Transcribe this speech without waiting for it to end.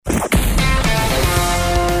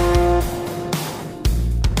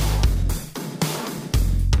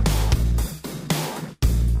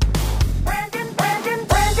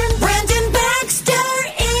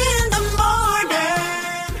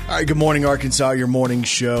Good morning, Arkansas. Your morning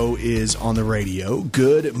show is on the radio.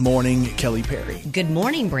 Good morning, Kelly Perry. Good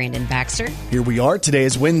morning, Brandon Baxter. Here we are. Today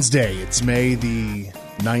is Wednesday. It's May the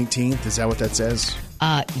 19th. Is that what that says?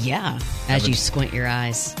 Yeah, as you squint your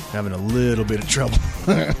eyes. Having a little bit of trouble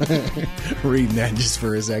reading that just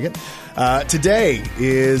for a second. Today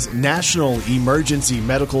is National Emergency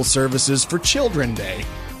Medical Services for Children Day.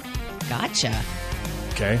 Gotcha.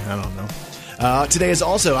 Okay, I don't know. Today is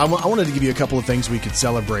also, I wanted to give you a couple of things we could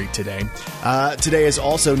celebrate today. Today is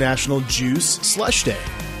also National Juice Slush Day.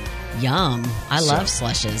 Yum. I love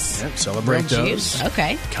slushes. Yep, celebrate Real those. Juice.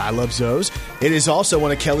 Okay. Kai loves those. It is also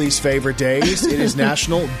one of Kelly's favorite days. It is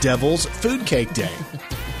National Devil's Food Cake Day.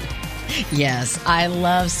 Yes, I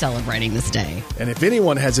love celebrating this day. And if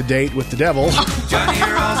anyone has a date with the devil, Johnny,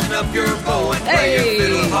 rosin up your bow and play your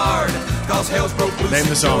fiddle hard. Cause hell's broke loose Name the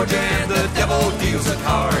in song. Georgia and the devil deals a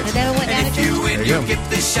card. The devil went down And to if you church. win, There you you go. get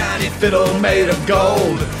this shiny fiddle made of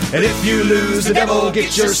gold. And if you lose, the devil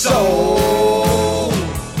gets your soul.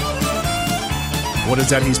 what is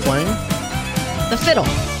that he's playing? The fiddle.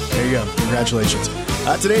 There you go. Congratulations.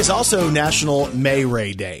 Today is also National May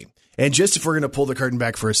Ray Day. And just if we're going to pull the curtain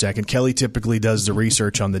back for a second, Kelly typically does the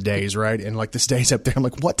research on the days, right? And like the days up there, I'm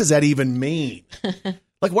like, what does that even mean?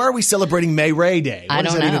 Like, why are we celebrating May Ray Day? What I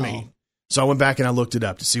does don't that even know. mean? So I went back and I looked it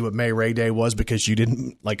up to see what May Ray Day was because you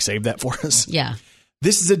didn't like save that for us. Yeah.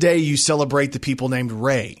 This is a day you celebrate the people named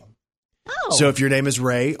Ray. Oh. So if your name is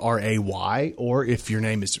Ray, R-A-Y, or if your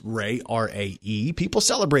name is Ray, R-A-E, people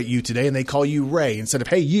celebrate you today and they call you Ray instead of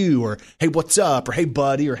hey you or hey what's up or hey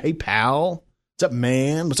buddy or hey pal. What's up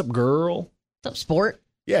man? What's up girl? What's up, sport?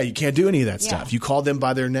 Yeah, you can't do any of that Yeah. stuff. You call them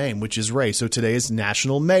by their name, which is Ray. So today is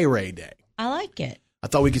National May Ray Day. I like it. I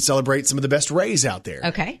thought we could celebrate some of the best Rays out there.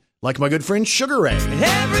 Okay. Like my good friend Sugar Ray.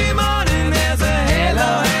 Every morning there's a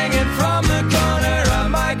halo hanging from the corner of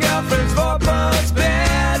my girlfriend's 4-post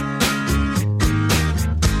bed.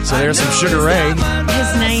 So there's some Sugar Ray.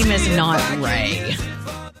 His name is not Ray.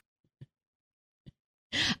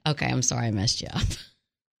 Okay, I'm sorry I messed you up.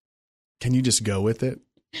 Can you just go with it?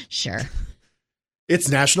 Sure. It's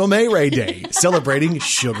National May Ray Day, celebrating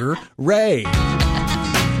Sugar Ray.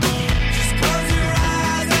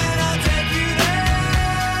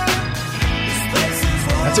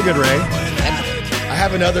 That's a good Ray. I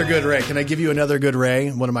have another good Ray. Can I give you another good Ray?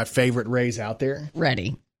 One of my favorite Rays out there.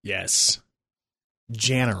 Ready. Yes.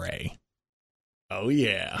 Jana Ray. Oh,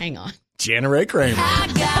 yeah. Hang on. Jana Ray Kramer. I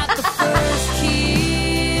got the first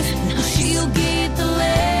kiss. She'll get the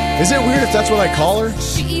last. Is it weird if that's what I call her?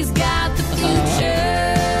 She's got the future.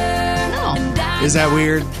 No. And I Is that got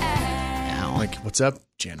weird? the past. No. Like, what's up,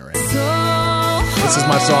 Jana Ray? So, This is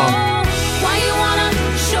my song. why you wanna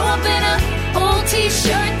show up in a old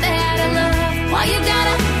t-shirt that I love? Why you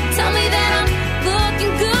gotta tell me that I'm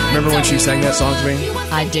looking good? Remember when she sang that song to me?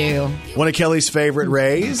 I do. One of Kelly's favorite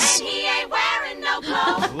Rays. He ain't wearing no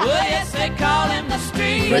clothes. Well, yes, they call him the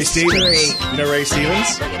street. Ray Stevens. You know Ray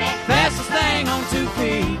Stevens? Look at that, Fastest thing on 2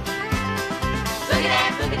 feet. look at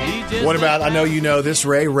that, look at that. He just What about, I know you know this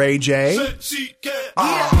Ray, Ray J.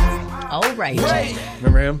 Oh, Ray J.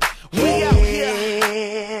 Remember him?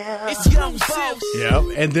 It's young folks. Yeah.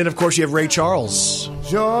 And then, of course, you have Ray Charles.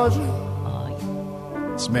 Georgia,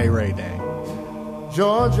 It's May Ray Day.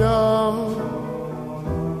 Georgia,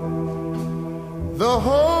 the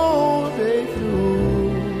whole day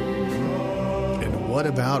through. And what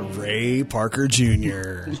about Ray Parker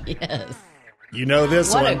Jr.? Yes. You know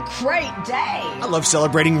this What one. a great day. I love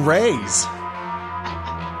celebrating Rays.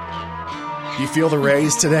 You feel the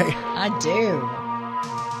Rays today? I do.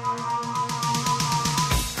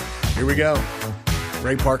 Here we go.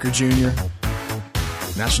 Ray Parker Jr.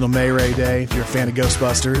 National May Ray Day. If you're a fan of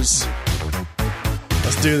Ghostbusters,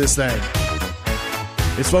 let's do this thing.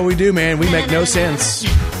 It's what we do, man. We make no sense.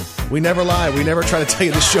 We never lie. We never try to tell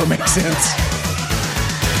you this show makes sense.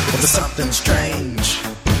 But there's something strange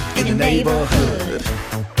in the neighborhood.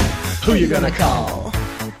 Who you gonna call?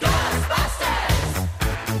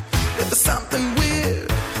 If there's something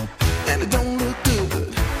weird and it don't look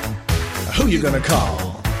good, Who you gonna call?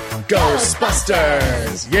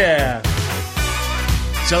 Ghostbusters! Yeah!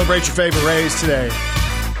 Celebrate your favorite Rays today.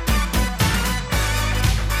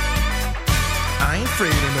 I ain't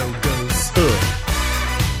afraid of no ghosts. Ugh.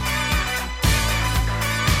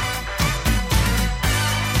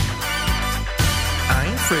 I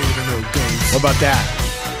ain't afraid of no ghosts. What about that?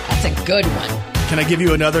 That's a good one. Can I give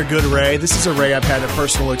you another good Ray? This is a Ray I've had a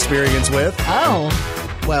personal experience with. Oh,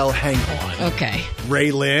 Well, hang on. okay.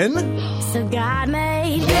 Ray Lynn? So God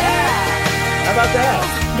made girls, How about that?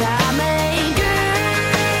 God made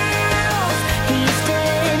girls. He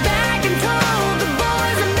stood back and told the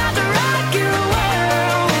boys about to rock your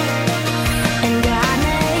world.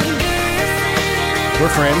 We're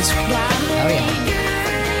friends. Oh, yeah.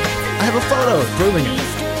 I have a photo proving it.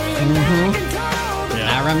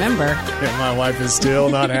 I remember. And my wife is still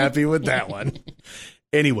not happy with that one.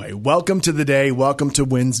 Anyway, welcome to the day. Welcome to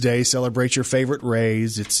Wednesday. Celebrate your favorite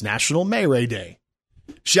Rays. It's National May Ray Day.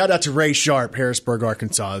 Shout out to Ray Sharp, Harrisburg,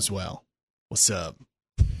 Arkansas as well. What's up?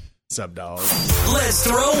 What's up, dog? Let's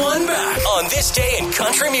throw one back on this day in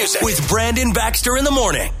country music with Brandon Baxter in the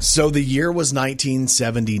morning. So the year was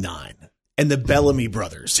 1979, and the Bellamy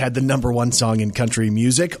Brothers had the number one song in country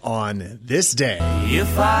music on this day.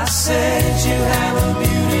 If I said you have a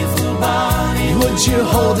beautiful body, would you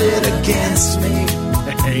hold it against me?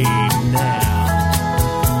 Hey,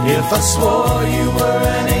 now. If I swore you were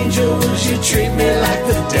an angel, would you treat me like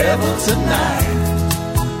the devil tonight?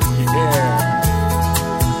 Yeah.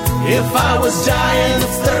 If I was dying of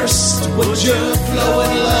thirst, would your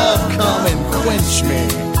flowing love come and quench me?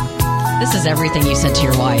 This is everything you said to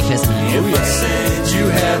your wife, isn't it? If I said you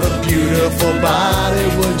have a beautiful body,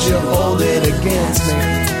 would you hold it against me?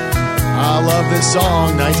 I love this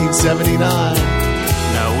song, 1979.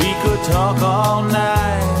 Now we could talk all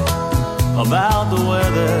night about the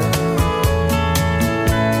weather.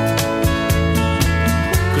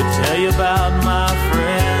 Could tell you about my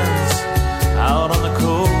friends out on the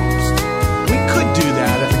coast. We could do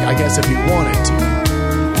that, I guess, if you wanted to.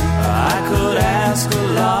 I could ask a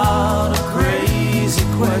lot of crazy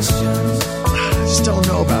questions, I just don't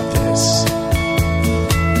know about this.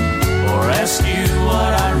 or ask you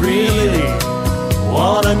what I really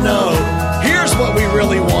want to know. Here's what we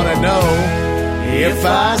really want to know. If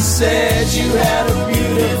I said you had a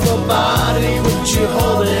beautiful body, would you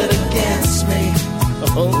hold it against me?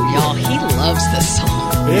 Y'all, he loves this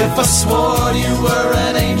song. If I swore you were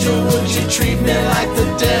an angel, would you treat me like the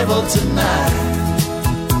devil tonight?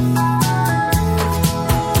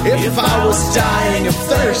 If I was dying of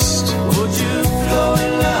thirst, would you flow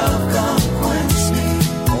in love come quench me?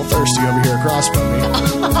 All thirsty over here across from me.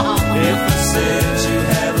 If I said you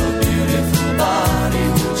have a beautiful body,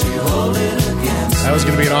 would you hold it against me? That was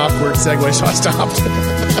going to be an awkward segue, so I stopped.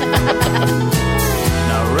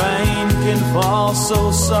 Now rain can fall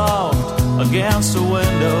so soft against a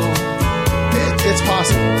window. It's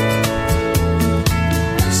possible.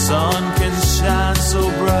 The sun can shine so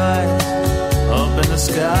bright up in the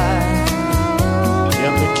sky.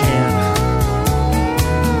 Yep, it can.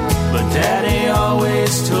 But Daddy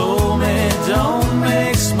always told me, don't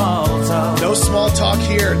make small talk. No small talk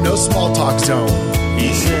here. No small talk zone.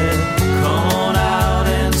 He said, come on out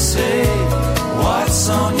and say what's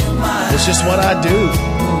on your mind. It's just what I do.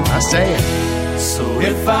 I say it. So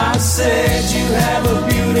if I said you have a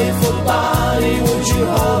beautiful body, would you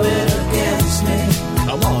hold it against me?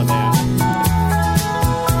 Come on now.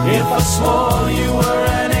 If I swore you were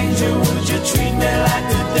an angel, would you treat me like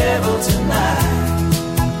the devil tonight?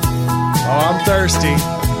 Oh, I'm thirsty.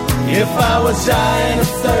 If I was dying of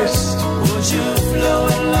thirst, would you flow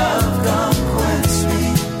in love come quench me?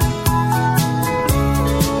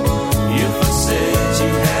 If I said you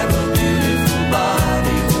have a beautiful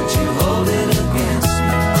body, would you hold it against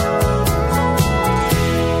me?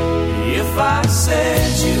 If I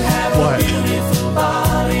said you have What? a beautiful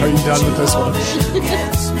body, Are you would done with this hold one? it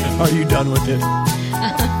against me? Are you done with it?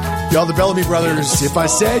 Y'all, the Bellamy Brothers, if I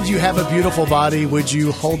said you have a beautiful body, would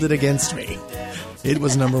you hold it against me? It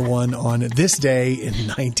was number one on this day in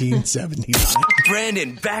 1979.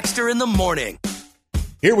 Brandon Baxter in the morning.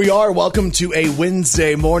 Here we are. Welcome to a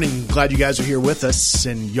Wednesday morning. Glad you guys are here with us.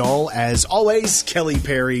 And y'all, as always, Kelly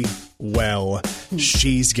Perry, well,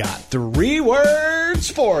 she's got 3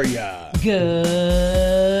 words for you.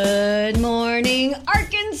 Good morning,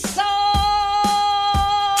 Arkansas.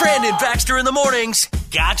 Brandon Baxter in the mornings.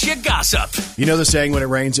 Gotcha gossip. You know the saying, when it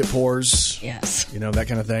rains, it pours? Yes. You know, that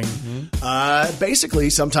kind of thing. Basically,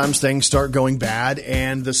 sometimes things start going bad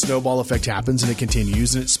and the snowball effect happens and it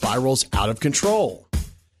continues and it spirals out of control.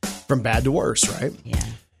 From bad to worse, right? Yeah.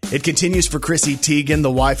 It continues for Chrissy Teigen,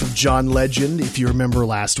 the wife of John Legend. If you remember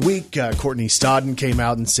last week, Courtney Stodden came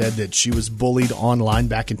out and said that she was bullied online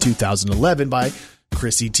back in 2011 by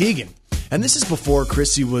Chrissy Teigen. And this is before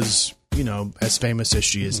Chrissy was, you know, as famous as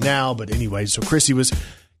she is now. But anyway, so Chrissy was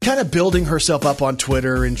kind of building herself up on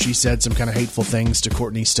Twitter, and she said some kind of hateful things to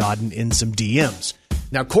Courtney Stodden in some DMs.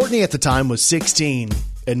 Now, Courtney at the time was 16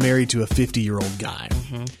 and married to a 50-year-old guy.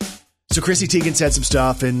 So Chrissy Teigen said some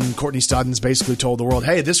stuff, and Courtney Stodden's basically told the world,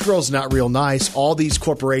 hey, this girl's not real nice. All these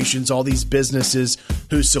corporations, all these businesses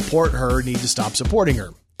who support her need to stop supporting her.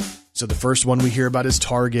 So the first one we hear about is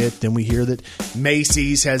Target. Then we hear that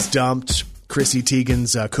Macy's has dumped Chrissy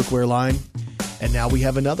Teigen's cookware line. And now we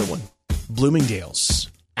have another one. Bloomingdale's,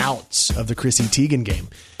 out of the Chrissy Teigen game.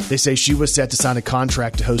 They say she was set to sign a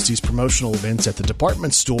contract to host these promotional events at the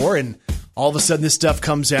department store, and all of a sudden this stuff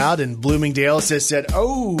comes out, and Bloomingdale's has said,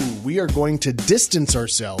 oh, we are going to distance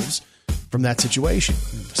ourselves from that situation.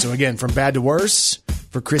 So again, from bad to worse,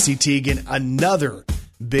 for Chrissy Teigen, another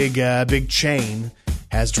big chain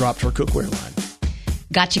has dropped her cookware line.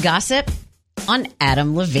 Gotcha gossip on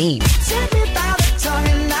Adam Levine. Take me by the tongue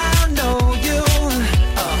and I'll know you.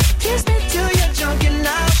 Kiss me till you're drunk and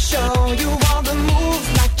I'll show you all the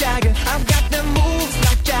moves like Jagger. I've got the moves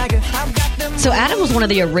like Jagger. I've got the moves. So Adam was one of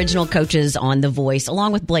the original coaches on The Voice,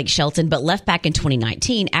 along with Blake Shelton, but left back in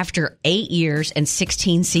 2019 after 8 years and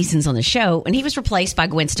 16 seasons on the show, and he was replaced by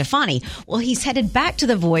Gwen Stefani. Well, he's headed back to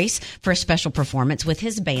The Voice for a special performance with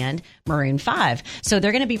his band, Maroon 5. So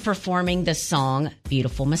they're going to be performing the song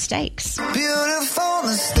Beautiful Mistakes. Beautiful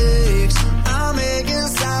mistakes I make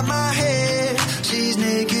inside my head. She's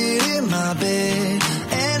naked in my bed,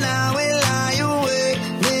 and I will lie awake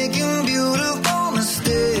making beautiful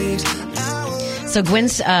mistakes. So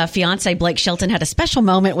Gwen's fiance, Blake Shelton, had a special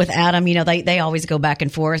moment with Adam. You know, they always go back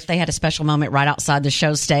and forth. They had a special moment right outside the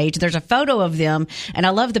show stage. There's a photo of them, and I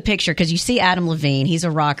love the picture because you see Adam Levine. He's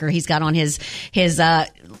a rocker. He's got on his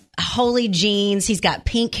holy jeans. He's got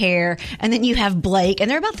pink hair. And then you have Blake,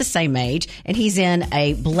 and they're about the same age, and he's in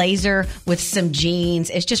a blazer with some jeans.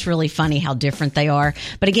 It's just really funny how different they are.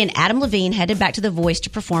 But again, Adam Levine headed back to The Voice to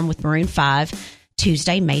perform with Maroon 5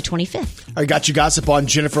 Tuesday, May 25th. I got you gossip on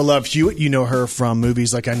Jennifer Love Hewitt. You know her from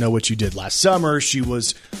movies like I Know What You Did Last Summer. She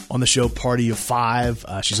was on the show Party of Five.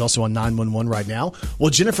 She's also on 911 right now.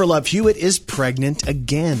 Well, Jennifer Love Hewitt is pregnant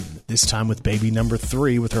again, this time with baby number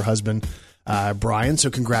 3 with her husband, Brian.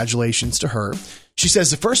 So congratulations to her. She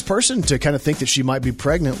says the first person to kind of think that she might be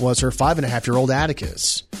pregnant was her 5.5-year-old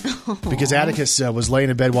Atticus. Because Atticus was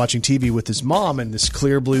laying in bed watching TV with his mom, and this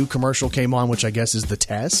Clear Blue commercial came on, which I guess is the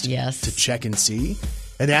test. Yes. To check and see.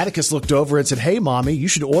 And Atticus looked over and said, hey, Mommy, you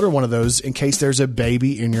should order one of those in case there's a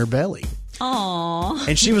baby in your belly. Aww.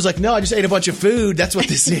 And she was like, no, I just ate a bunch of food. That's what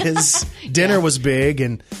this is. Dinner was big,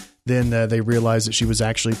 and then they realized that she was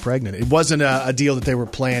actually pregnant. It wasn't a deal that they were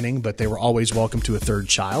planning, but they were always welcome to a third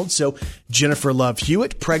child. So Jennifer Love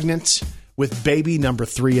Hewitt, pregnant with baby number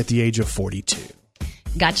 3 at the age of 42.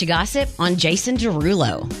 Gotcha gossip on Jason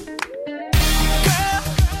Derulo.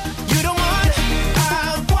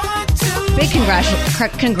 Big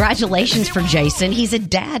congratulations for Jason. He's a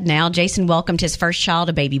dad now. Jason welcomed his first child,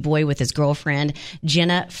 a baby boy, with his girlfriend,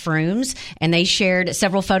 Jenna Frooms. And they shared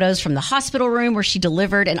several photos from the hospital room where she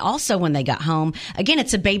delivered and also when they got home. Again,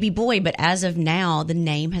 it's a baby boy, but as of now, the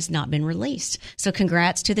name has not been released. So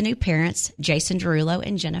congrats to the new parents, Jason Derulo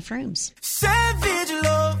and Jenna Frooms. Savage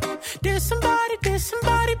love, did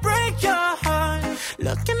somebody break your heart?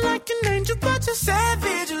 Looking like an angel, but you're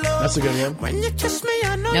savage love. That's a good one. When you kiss me,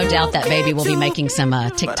 I know No you doubt that baby get will be to, making some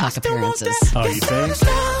but I TikTok still want appearances. that Oh, you think?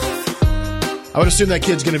 stuff. I would assume that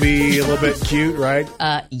kid's going to be a little bit cute, right?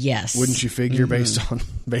 Yes. Wouldn't you figure based on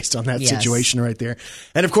that Yes. situation right there?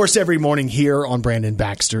 And of course, every morning here on Brandon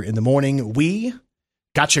Baxter in the Morning, we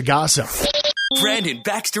gotcha gossip. Brandon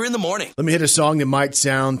Baxter in the morning. Let me hit a song that might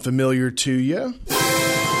sound familiar to you.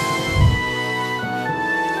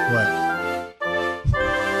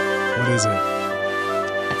 What is it?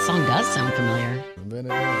 That song does sound familiar. 3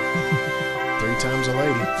 Times a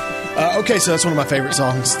Lady. Okay, so that's one of my favorite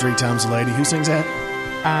songs, 3 Times a Lady. Who sings that?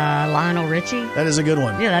 Lionel Richie? That is a good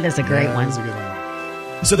one. Yeah, that is a great one. That is a good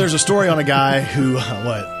one. So there's a story on a guy who,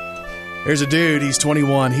 There's a dude, he's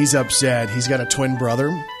 21, he's upset, he's got a twin brother.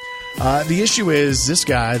 The issue is this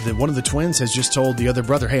guy, that one of the twins has just told the other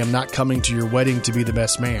brother, hey, I'm not coming to your wedding to be the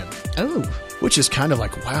best man. Oh. Which is kind of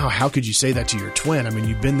like, wow, how could you say that to your twin? I mean,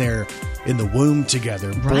 you've been there in the womb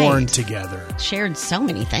together, born Right. together. Shared so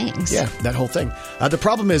many things. Yeah, that whole thing. The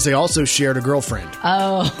problem is they also shared a girlfriend.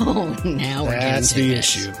 Oh, now we're That's getting to the it.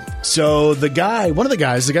 issue. So the guy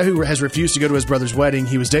who has refused to go to his brother's wedding,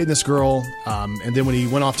 he was dating this girl, and then when he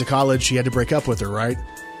went off to college, he had to break up with her, right?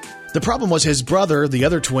 The problem was his brother, the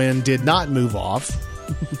other twin, did not move off.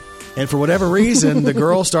 And for whatever reason, the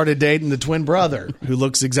girl started dating the twin brother, who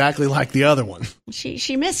looks exactly like the other one.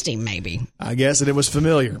 She missed him, maybe. I guess, and it was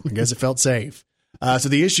familiar. I guess it felt safe. So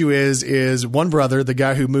the issue is one brother, the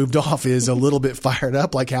guy who moved off, is a little bit fired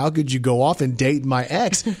up. Like, how could you go off and date my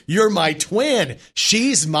ex? You're my twin.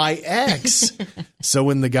 She's my ex. So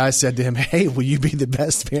when the guy said to him, hey, will you be the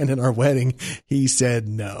best man in our wedding? He said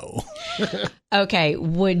no. Okay,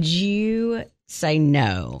 would you say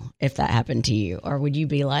no if that happened to you? Or would you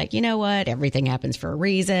be like, you know what? Everything happens for a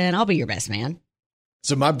reason. I'll be your best man.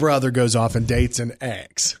 So my brother goes off and dates an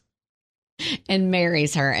ex. And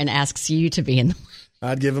marries her and asks you to be in the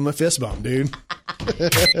I'd give him a fist bump, dude.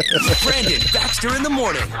 Brandon Baxter in the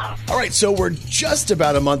morning. All right, so we're just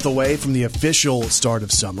about a month away from the official start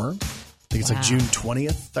of summer. I think it's like June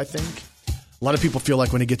 20th, I think. A lot of people feel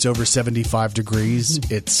like when it gets over 75 degrees,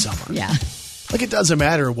 it's summer. Yeah. Like, it doesn't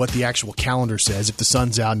matter what the actual calendar says if the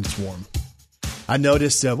sun's out and it's warm. I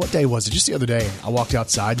noticed, what day was it? Just the other day, I walked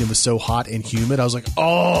outside and it was so hot and humid. I was like,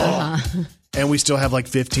 And we still have like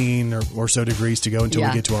 15 or so degrees to go until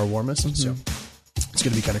we get to our warmest. So it's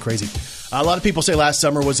going to be kind of crazy. A lot of people say last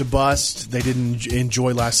summer was a bust. They didn't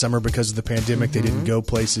enjoy last summer because of the pandemic. They didn't go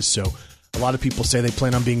places. So a lot of people say they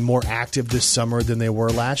plan on being more active this summer than they were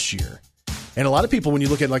last year. And a lot of people, when you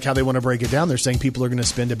look at like how they want to break it down, they're saying people are going to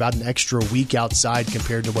spend about an extra week outside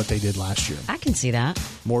compared to what they did last year. I can see that.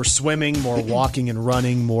 More swimming, more walking and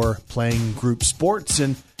running, more playing group sports,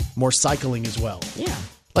 and more cycling as well. Yeah.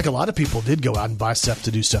 Like a lot of people did go out and buy stuff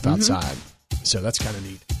to do stuff outside. So that's kind of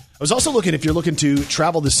neat. I was also looking, if you're looking to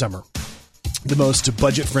travel this summer, the most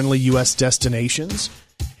budget-friendly U.S. destinations.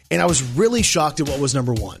 And I was really shocked at what was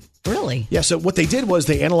number one. Really? Yeah, so what they did was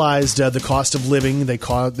they analyzed the cost of living, they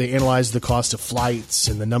analyzed the cost of flights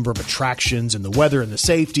and the number of attractions and the weather and the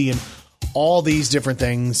safety and all these different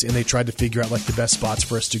things, and they tried to figure out like the best spots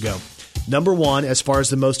for us to go. Number one, as far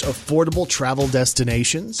as the most affordable travel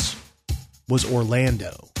destinations, was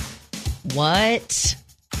Orlando. What?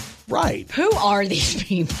 Right. Who are these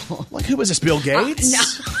people? Like, who was this, Bill Gates? No,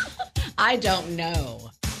 I don't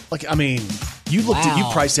know. Like, I mean, you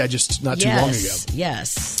priced that just not too long ago.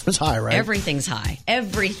 Yes. It was high, right? Everything's high.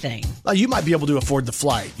 Everything. You might be able to afford the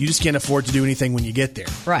flight. You just can't afford to do anything when you get there.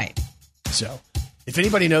 Right. So, if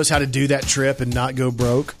anybody knows how to do that trip and not go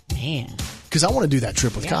broke, man. Because I want to do that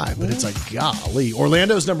trip with Kai, but it's like, golly.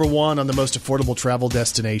 Orlando's number one on the most affordable travel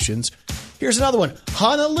destinations. Here's another one,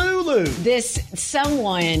 Honolulu. Is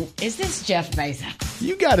this Jeff Bezos?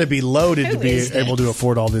 You got to be loaded to be able to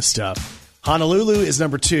afford all this stuff. Honolulu is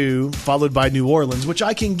number two, followed by New Orleans, which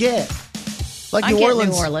I can get. Like New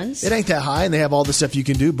Orleans, it ain't that high, and they have all the stuff you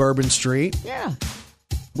can do. Bourbon Street. Yeah.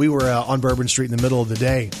 We were on Bourbon Street in the middle of the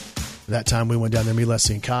day. That time we went down there, me,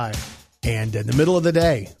 Leslie, and Kai. And in the middle of the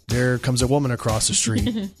day, there comes a woman across the street.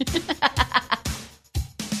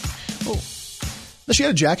 No, she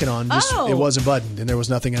had a jacket on. Just, It wasn't buttoned, and there was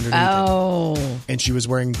nothing underneath it. And she was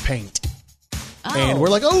wearing paint. And we're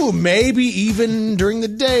like, maybe even during the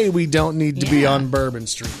day we don't need to be on Bourbon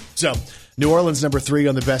Street. So, New Orleans, number three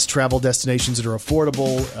on the best travel destinations that are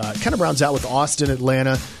affordable. Kind of rounds out with Austin,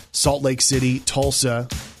 Atlanta, Salt Lake City, Tulsa,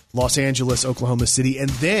 Los Angeles, Oklahoma City, and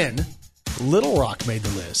then Little Rock made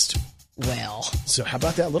the list. Well. So how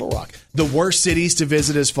about that, Little Rock? The worst cities to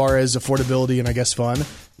visit as far as affordability and I guess fun.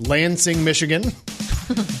 Lansing, Michigan.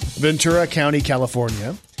 Ventura County,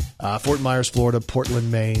 California. Fort Myers, Florida.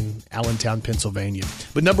 Portland, Maine. Allentown, Pennsylvania.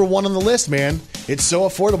 But number one on the list, man, it's so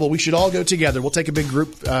affordable. We should all go together. We'll take a big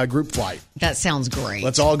group flight. That sounds great.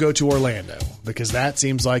 Let's all go to Orlando because that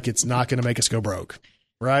seems like it's not going to make us go broke.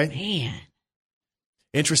 Right? Man.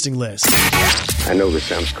 Interesting list. I know this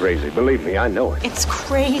sounds crazy. Believe me, I know it. It's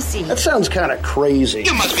crazy. That sounds kind of crazy.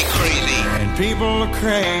 You must be crazy. And people are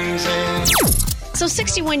crazy. So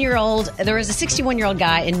there is a 61-year-old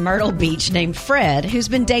guy in Myrtle Beach named Fred who's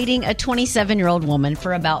been dating a 27-year-old woman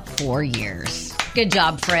for about 4 years. Good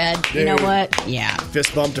job, Fred. Dude. You know what? Yeah.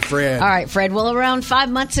 Fist bump to Fred. All right, Fred. Well, around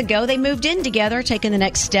 5 months ago, they moved in together, taking the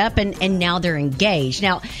next step, and now they're engaged.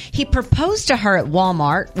 Now, he proposed to her at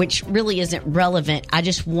Walmart, which really isn't relevant. I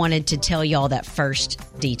just wanted to tell y'all that first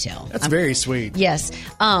detail. That's very sweet. Yes.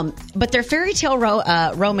 But their fairy tale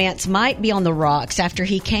romance might be on the rocks after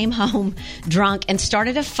he came home drunk and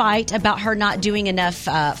started a fight about her not doing enough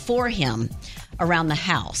for him around the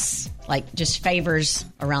house, like just favors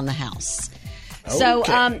around the house. Okay. So,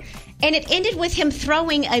 and it ended with him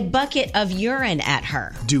throwing a bucket of urine at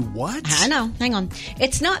her. Do what? I know. Hang on.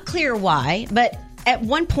 It's not clear why, but at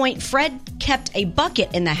one point, Fred kept a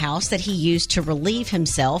bucket in the house that he used to relieve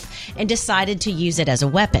himself and decided to use it as a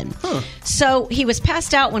weapon. So he was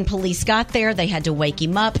passed out when police got there. They had to wake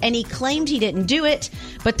him up, and he claimed he didn't do it,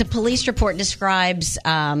 but the police report describes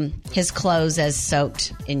his clothes as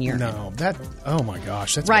soaked in urine. No, oh my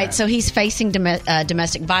gosh, that's right. bad. So he's facing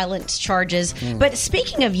domestic violence charges. But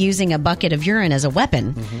speaking of using a bucket of urine as a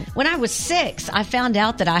weapon, when I was 6, I found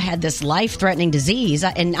out that I had this life-threatening disease,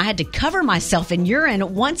 and I had to cover myself in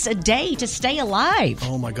urine once a day to stay alive.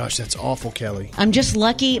 Oh my gosh, that's awful, Kelly. I'm just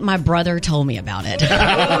lucky my brother told me about it.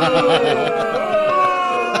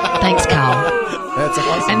 Thanks, Kyle. That's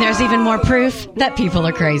awesome. And there's even more proof that people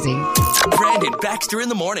are crazy. Brandon Baxter in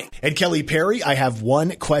the morning. And Kelly Perry, I have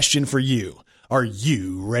one question for you. Are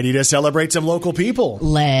you ready to celebrate some local people?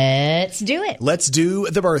 Let's do it. Let's do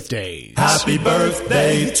the birthdays. Happy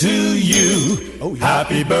birthday to you. Oh, yeah.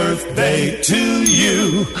 Happy birthday to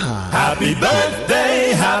you. Happy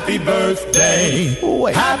birthday, happy birthday.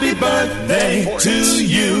 Wait. Happy birthday to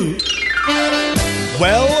you.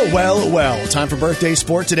 Well. Time for birthday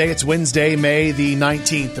sport today. It's Wednesday, May the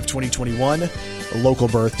 19th of 2021. Local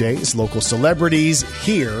birthdays, local celebrities.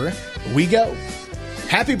 Here we go.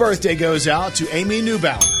 Happy birthday goes out to Amy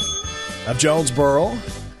Neubauer of Jonesboro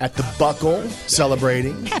at the Buckle,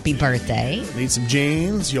 celebrating. Happy birthday. Need some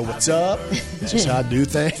jeans. Yo, what's up? It's just how I do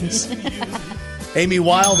things. Amy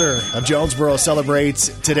Wilder of Jonesboro celebrates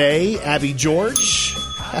today. Abby George,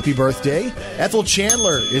 happy birthday. Ethel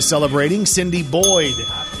Chandler is celebrating. Cindy Boyd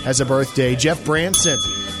has a birthday. Jeff Branson,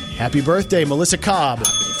 happy birthday. Melissa Cobb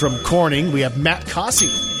from Corning. We have Matt Cossey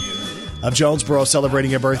of Jonesboro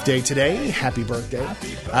celebrating a birthday today. Happy birthday.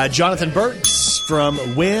 Jonathan Burks from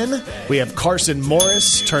Wynn. We have Carson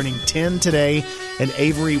Morris turning 10 today. And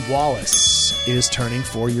Avery Wallace is turning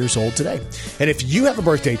 4 years old today. And if you have a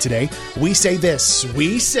birthday today, we say this.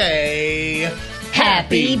 We say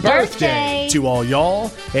Happy birthday to all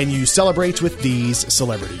y'all. And you celebrate with these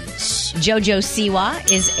celebrities. JoJo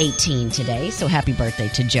Siwa is 18 today, so happy birthday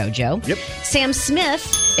to JoJo. Yep. Sam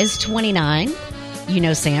Smith is 29. You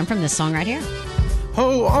know Sam from this song right here.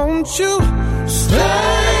 Oh, won't you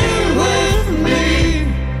stay with me?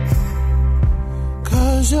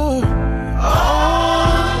 'Cause you're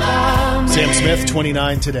all Sam Smith,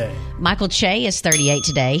 29 today. Michael Che is 38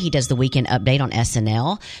 today. He does the Weekend Update on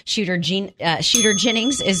SNL. Shooter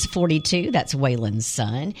Jennings is 42. That's Waylon's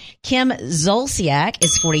son. Kim Zolciak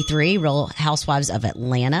is 43. Real Housewives of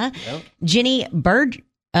Atlanta. Yep. Jenny Bergeron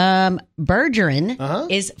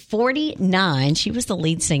is 49. She was the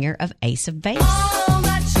lead singer of Ace of Base. All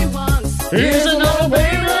that she wants Here's another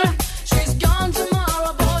baby. She's gone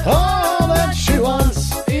tomorrow, boy. All that she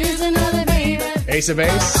wants. Here's another baby. Ace of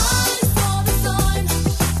Base. Saw the signs.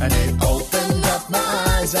 And it opened up my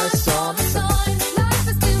eyes. I saw the Signs. Life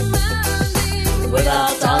is demanding.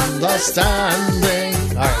 without understanding.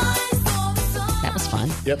 All right. That was fun.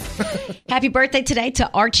 Yep. Happy birthday today to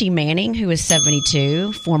Archie Manning, who is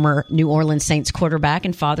 72, former New Orleans Saints quarterback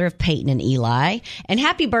and father of Peyton and Eli. And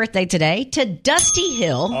happy birthday today to Dusty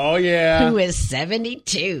Hill, Oh, yeah. who is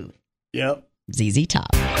 72. Yep. ZZ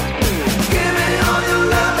Top. Give me all your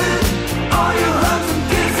loving, all your hugs and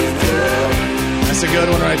kisses too. That's a good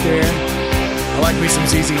one right there. I like me some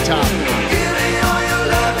ZZ Top. Give me all your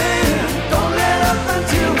loving, don't let up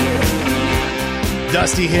until we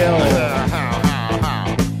Dusty Hill.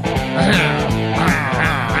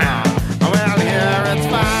 Well, here it's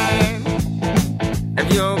fine. If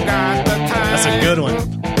you got the time. That's a good one.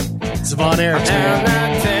 Savon Eric, man.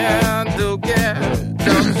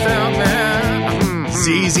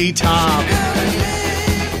 ZZ Top.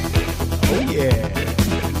 Oh, yeah.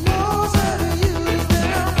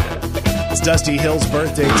 It's Dusty Hill's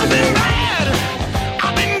birthday today.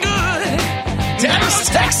 I've been good. Dallas,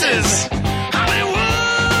 Texas.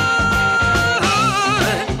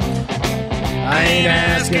 I ain't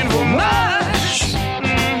asking for much.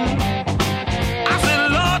 I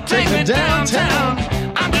said, Lord, take me downtown.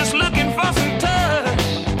 I'm just looking for some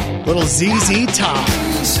touch. Little ZZ Top.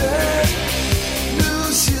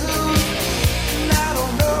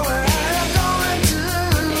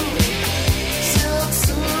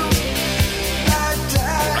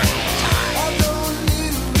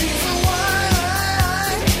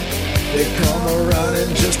 They come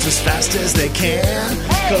running just as fast as they can.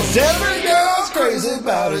 'Cause every girl's crazy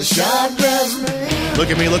about a sharp dressed man. Look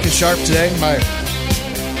at me looking sharp today. My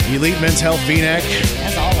Elite Men's Health V-neck.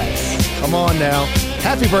 As always. Come on now.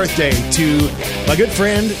 Happy birthday to my good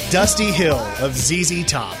friend Dusty Hill of ZZ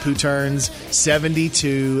Top, who turns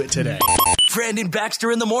 72 today. Brandon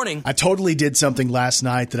Baxter in the morning. I totally did something last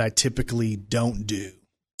night that I typically don't do.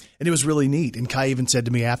 And it was really neat. And Kai even said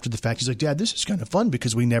to me after the fact, he's like, Dad, this is kind of fun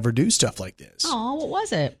because we never do stuff like this. Oh, what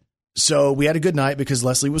was it? So we had a good night because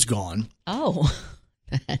Leslie was gone. Oh,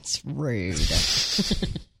 that's rude.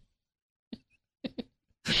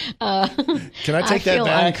 Can I take that feel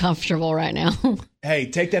back? uncomfortable right now.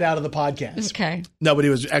 Hey, take that out of the podcast. Okay. No, but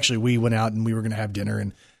it was actually, we went out and we were going to have dinner.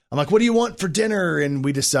 And I'm like, what do you want for dinner? And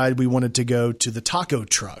we decided we wanted to go to the taco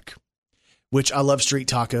truck, which I love street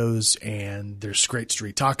tacos. And there's great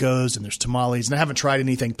street tacos and there's tamales. And I haven't tried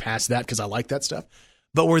anything past that because I like that stuff.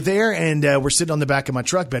 But we're there and we're sitting on the back of my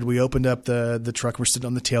truck bed. We opened up the truck. We're sitting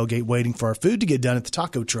on the tailgate waiting for our food to get done at the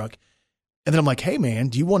taco truck. And then I'm like, hey, man,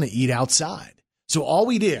 do you want to eat outside? So all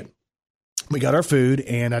we did, we got our food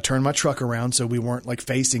and I turned my truck around so we weren't like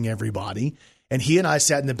facing everybody. And he and I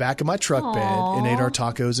sat in the back of my truck bed and ate our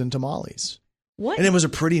tacos and tamales. What? And it was a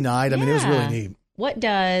pretty night. I mean, it was really neat. What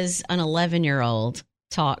does an 11-year-old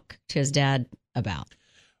talk to his dad about?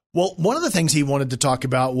 Well, one of the things he wanted to talk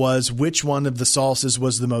about was which one of the salsas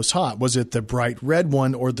was the most hot. Was it the bright red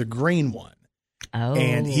one or the green one? Oh.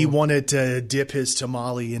 And he wanted to dip his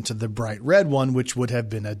tamale into the bright red one, which would have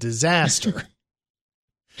been a disaster.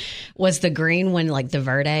 Was the green one like the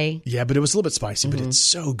verde? Yeah, but it was a little bit spicy, but it's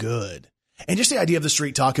so good. And just the idea of the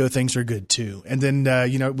street taco things are good too. And then,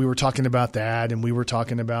 we were talking about that, and we were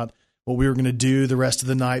talking about what we were going to do the rest of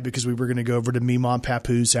the night because we were going to go over to Mima and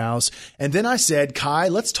Papu's house. And then I said, Kai,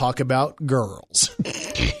 let's talk about girls.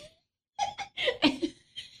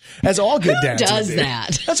 As all good dads does do.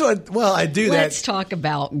 that? That's what, I do that. Let's talk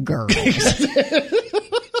about girls.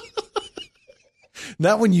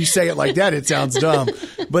 Not when you say it like that, it sounds dumb.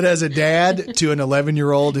 But as a dad to an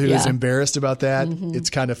 11-year-old who is embarrassed about that, it's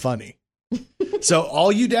kind of funny. So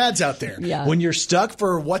all you dads out there, when you're stuck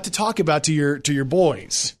for what to talk about to your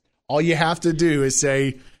boys, all you have to do is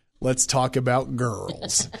say, let's talk about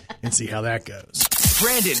girls and see how that goes.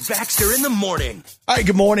 Brandon Baxter in the morning. All right,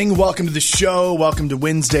 good morning. Welcome to the show. Welcome to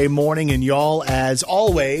Wednesday morning. And y'all, as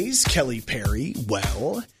always, Kelly Perry,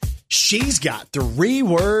 well, she's got 3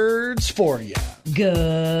 words for you.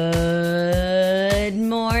 Good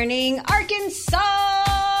morning, Arkansas.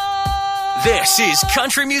 This is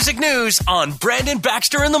Country Music News on Brandon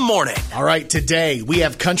Baxter in the morning. All right, today we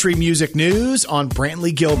have country music news on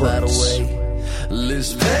Brantley Gilbert.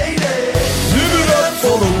 Let's payday. Live it up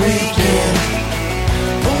for the weekend.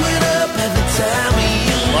 Pull it up every time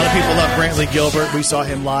A lot of people love Brantley Gilbert. We saw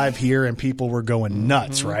him live here and people were going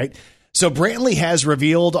nuts, right? So Brantley has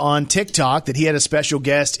revealed on TikTok that he had a special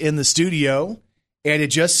guest in the studio, and it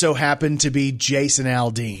just so happened to be Jason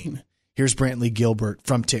Aldean. Here's Brantley Gilbert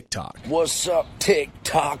from TikTok. What's up,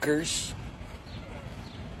 TikTokers?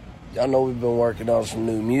 Y'all know we've been working on some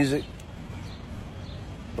new music,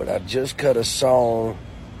 but I just cut a song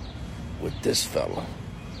with this fella.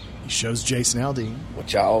 He shows Jason Aldean.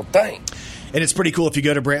 What y'all think? And it's pretty cool if you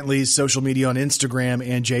go to Brantley's social media on Instagram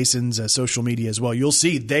and Jason's social media as well. You'll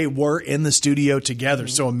see they were in the studio together.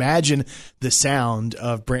 So imagine the sound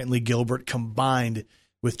of Brantley Gilbert combined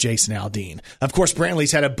with Jason Aldean. Of course,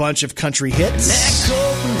 Brantley's had a bunch of country hits. Act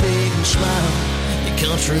open, big and smile. The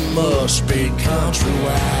country must be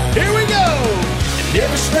countrywide. Here we go! In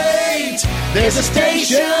every state, there's a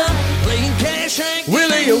station playing Cash Hank,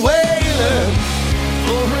 Willie Whaler,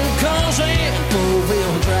 four-wheel cars and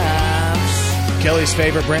four-wheel drives. Kelly's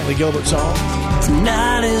favorite Brantley Gilbert song.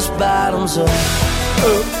 Tonight is bottoms up.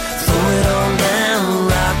 Throw it on down,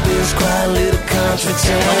 rock this quiet little country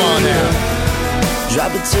town. Come on now. Drop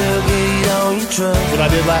the tailgate on your truck. What I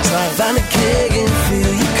did last night. Find a keg and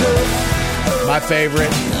fill your cup. My favorite.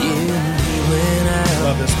 Yeah, he went out.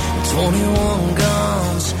 Love this one. 21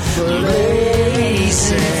 guns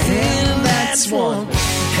blazing. That's one.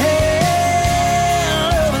 Hell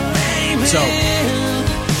of a lame So,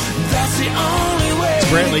 that's the only way. it's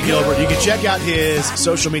Brantley Gilbert. You can check out his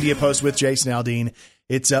social media post with Jason Aldean.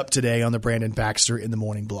 It's up today on the Brandon Baxter in the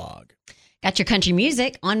Morning blog. Got your country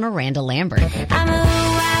music on Miranda Lambert. I'm a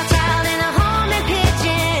wild child in a home and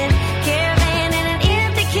kitchen, caravan in an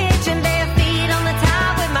empty kitchen, bare feet on the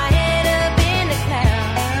top with my head up in the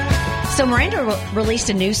clouds. So Miranda released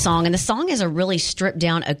a new song, and the song is a really stripped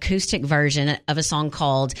down acoustic version of a song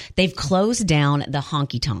called They've Closed Down the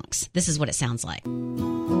Honky Tonks. This is what it sounds like.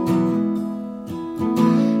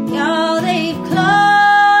 Y'all, they've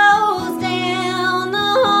closed down the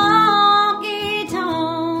honky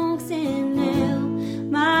tonks, and now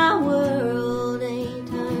my world ain't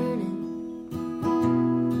turning.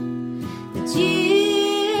 The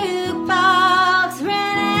jukebox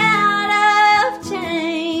ran out of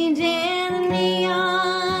change, and the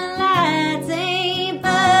neon lights ain't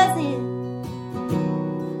buzzing,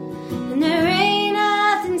 and there ain't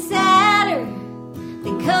nothing sadder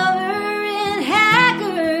than covering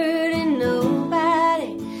Haggard and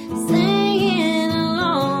nobody singing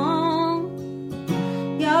along.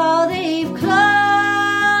 Y'all, they've closed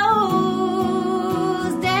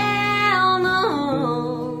down the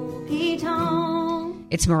honky tonk.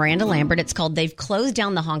 It's Miranda Lambert. It's called They've Closed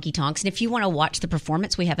Down the Honky Tonks. And if you want to watch the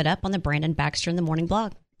performance, we have it up on the Brandon Baxter in the Morning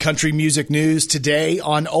blog. Country music news today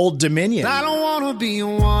on Old Dominion. I don't want to be a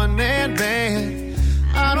one-man band.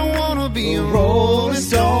 I don't want to be a Rolling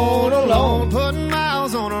Stone alone, putting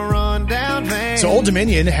miles on a rundown van. So Old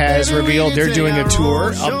Dominion has revealed they're doing a tour,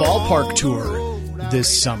 a ballpark tour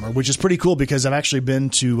this summer, which is pretty cool because I've actually been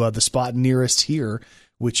to the spot nearest here,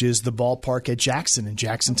 which is the ballpark at Jackson in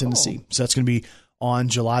Jackson, Tennessee. So that's going to be on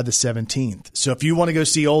July the 17th. So if you want to go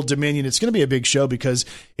see Old Dominion, it's going to be a big show because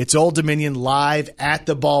it's Old Dominion live at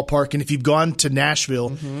the ballpark. And if you've gone to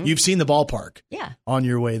Nashville, you've seen the ballpark on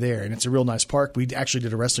your way there. And it's a real nice park. We actually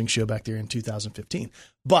did a wrestling show back there in 2015.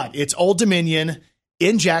 But it's Old Dominion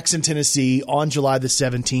in Jackson, Tennessee on July the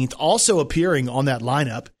 17th. Also appearing on that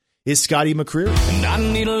lineup is Scotty McCreery. And I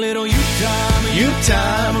need a little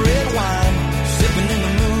you-time, red wine, sipping in the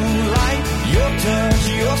moonlight, your touch,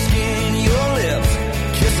 your skin, your lips,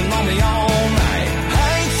 kissing on me all night.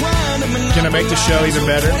 I ain't trying to be. Can I make the show even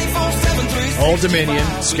better? Old Dominion,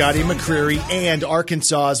 Scotty McCreery, and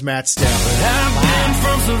Arkansas's Matt Stafford. I've been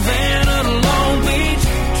from Savannah to Long Beach,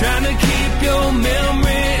 trying to keep your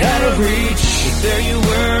memory out of reach. But there you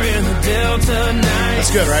were in the Delta night.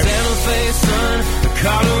 That's good, right? Santa Fe sun, the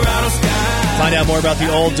Colorado sky. Find out more about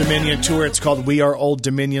the Old Dominion tour. It's called We Are Old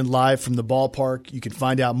Dominion, live from the ballpark. You can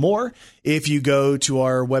find out more if you go to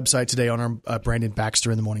our website today on our Brandon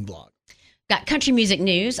Baxter in the Morning blog. Got country music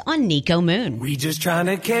news on Nico Moon. We just trying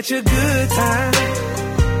to catch a good time,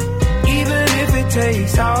 even if it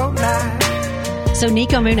takes all night. So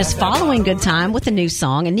Nico Moon is following Good Time with a new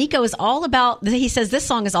song. And Nico is all about, he says this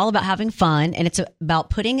song is all about having fun. And it's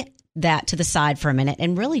about putting that to the side for a minute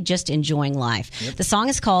and really just enjoying life. Yep. The song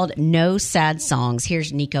is called No Sad Songs.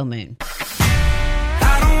 Here's Nico Moon.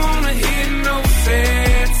 I don't want to hear no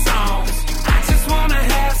sad songs. I just want to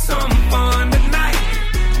have some fun tonight.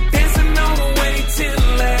 Dancing all the way till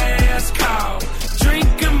last call.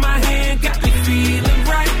 Drink in my hand got me feeling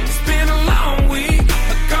right. It's been a long week,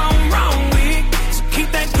 a gone wrong week. So keep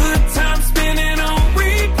that good time spinning on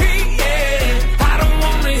repeat, yeah. I don't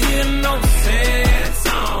want to hear no sad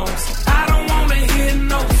songs. I don't want to hear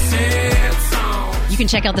no sad songs. You can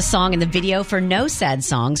check out the song and the video for No Sad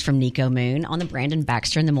Songs from Nico Moon on the Brandon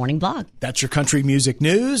Baxter in the Morning blog. That's your country music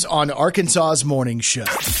news on Arkansas's Morning Show.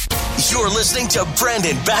 You're listening to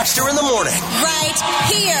Brandon Baxter in the Morning. Right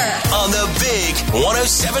here. On the big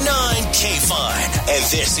 107.9 K-Fine. And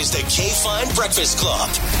this is the K-Fine Breakfast Club.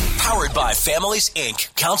 Powered by Families,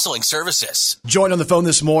 Inc. Counseling Services. Joined on the phone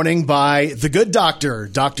this morning by the good doctor,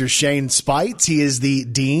 Dr. Shane Spites. He is the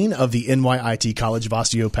dean of the NYIT College of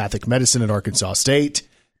Osteopathic Medicine at Arkansas State.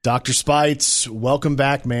 Dr. Spites, welcome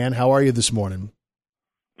back, man. How are you this morning?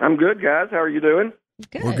 I'm good, guys. How are you doing?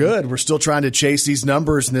 Good. We're good. We're still trying to chase these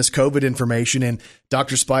numbers and this COVID information. And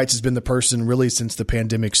Dr. Spites has been the person really since the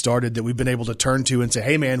pandemic started that we've been able to turn to and say,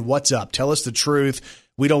 hey, man, what's up? Tell us the truth.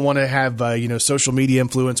 We don't want to have, social media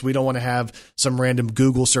influence. We don't want to have some random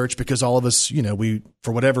Google search because all of us, we,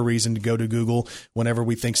 for whatever reason, go to Google whenever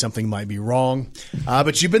we think something might be wrong.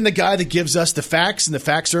 But you've been the guy that gives us the facts, and the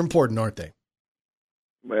facts are important, aren't they?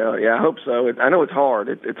 Well, yeah, I hope so. I know it's hard.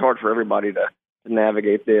 It's hard for everybody to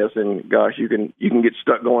navigate this, and gosh, you can get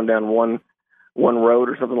stuck going down one road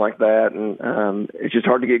or something like that, and it's just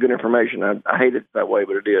hard to get good information. I hate it that way,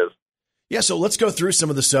 but it is. Yeah, so let's go through some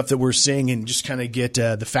of the stuff that we're seeing and just kind of get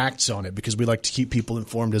the facts on it because we like to keep people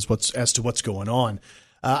informed as to what's going on.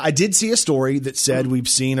 I did see a story that said we've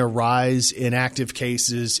seen a rise in active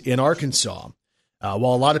cases in Arkansas.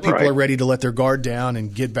 While a lot of people are ready to let their guard down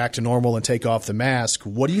and get back to normal and take off the mask,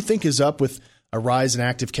 what do you think is up with a rise in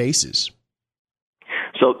active cases?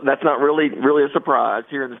 So that's not really a surprise.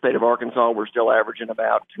 Here in the state of Arkansas, we're still averaging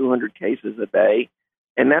about 200 cases a day,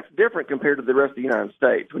 and that's different compared to the rest of the United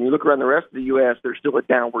States. When you look around the rest of the U.S., there's still a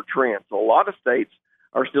downward trend. So a lot of states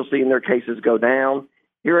are still seeing their cases go down.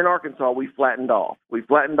 Here in Arkansas, we flattened off. We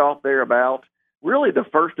flattened off there about really the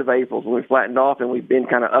 1st of April when we flattened off, and we've been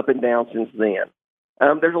kind of up and down since then.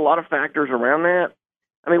 There's a lot of factors around that.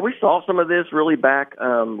 I mean, we saw some of this really back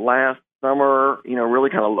last summer, really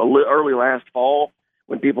kind of early last fall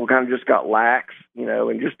when people kind of just got lax,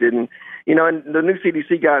 and just didn't, and the new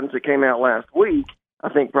CDC guidance that came out last week, I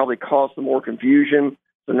think probably caused some more confusion.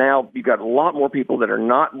 So now you've got a lot more people that are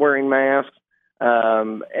not wearing masks.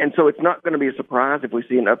 And so it's not going to be a surprise if we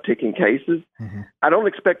see an uptick in cases. Mm-hmm. I don't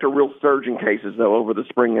expect a real surge in cases, though, over the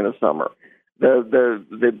spring and the summer.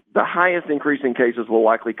 The highest increase in cases will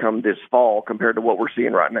likely come this fall compared to what we're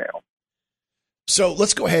seeing right now. So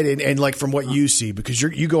let's go ahead and like from what you see, because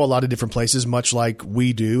you go a lot of different places, much like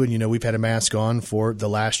we do. And, we've had a mask on for the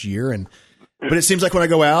last year. But it seems like when I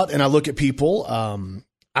go out and I look at people,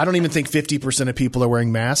 I don't even think 50% of people are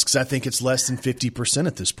wearing masks. I think it's less than 50%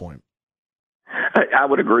 at this point. I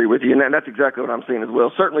would agree with you, and that's exactly what I'm seeing as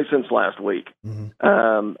well, certainly since last week.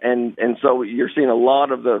 Mm-hmm. And so you're seeing a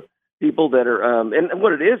lot of the people that are and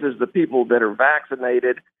what it is the people that are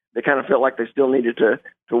vaccinated, they kind of felt like they still needed to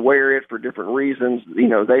wear it for different reasons.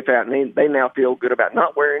 They now feel good about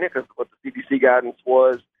not wearing it because what the CDC guidance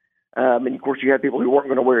was. And of course, you had people who weren't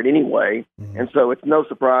going to wear it anyway. And so it's no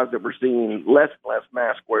surprise that we're seeing less and less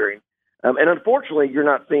mask wearing. And unfortunately, you're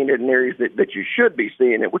not seeing it in areas that you should be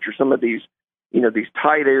seeing it, which are some of these, these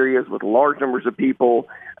tight areas with large numbers of people,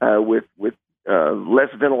 with less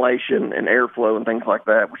ventilation and airflow and things like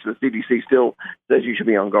that, which the CDC still says you should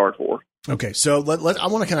be on guard for. Okay, so I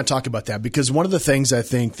want to kind of talk about that, because one of the things I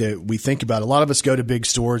think that we think about, a lot of us go to big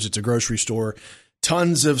stores, it's a grocery store,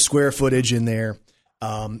 tons of square footage in there,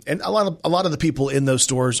 and a lot of the people in those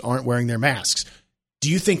stores aren't wearing their masks. Do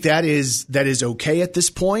you think that is okay at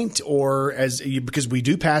this point, or because we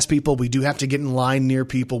do pass people, we do have to get in line near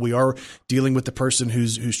people, we are dealing with the person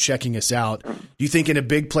who's checking us out. Do you think in a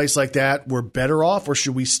big place like that we're better off, or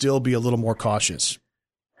should we still be a little more cautious?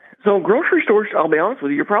 So grocery stores, I'll be honest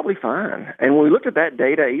with you, you're probably fine. And when we looked at that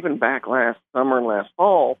data, even back last summer and last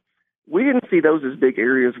fall, we didn't see those as big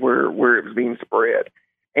areas where it was being spread.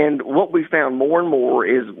 And what we found more and more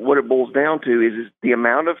is what it boils down to is the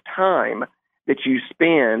amount of time that you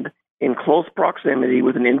spend in close proximity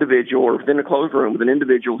with an individual, or within a closed room with an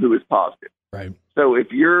individual who is positive. Right. So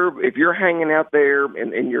if you're hanging out there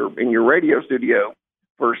in your radio studio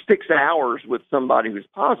for 6 hours with somebody who's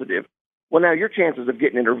positive, well, now your chances of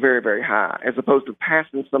getting it are very, very high, as opposed to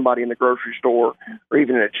passing somebody in the grocery store or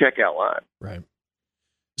even in a checkout line. Right.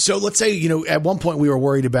 So let's say, at one point we were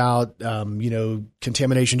worried about,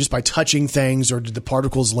 contamination just by touching things, or did the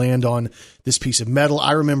particles land on this piece of metal?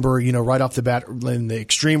 I remember, right off the bat in the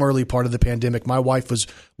extreme early part of the pandemic, my wife was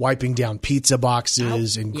wiping down pizza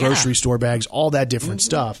boxes and grocery store bags, all that different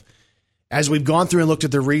stuff. As we've gone through and looked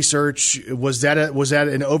at the research, was that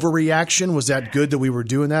an overreaction? Was that good that we were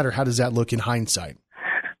doing that, or how does that look in hindsight?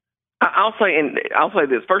 I'll say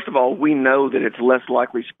this. First of all, we know that it's less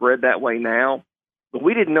likely spread that way now. But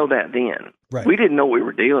we didn't know that then. Right. We didn't know what we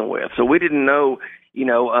were dealing with. So we didn't know,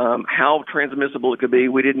 how transmissible it could be.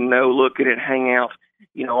 We didn't know, look, could it hang out,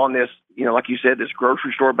 on this, like you said, this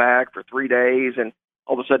grocery store bag for 3 days and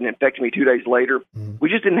all of a sudden infect me 2 days later. We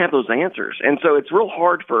just didn't have those answers. And so it's real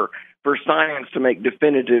hard for science to make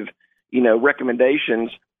definitive,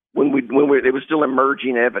 recommendations when it was still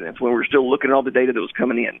emerging evidence, when we were still looking at all the data that was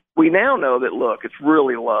coming in. We now know that, look, it's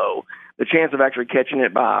really low. The chance of actually catching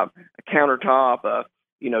it by a countertop,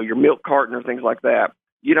 your milk carton or things like that,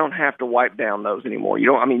 you don't have to wipe down those anymore.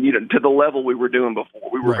 To the level we were doing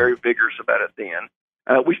before. We were very vigorous about it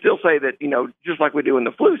then. We still say that, just like we do in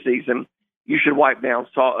the flu season, you should wipe down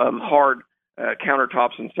hard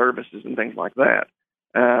countertops and surfaces and things like that,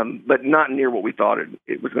 but not near what we thought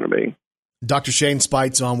it was going to be. Dr. Shane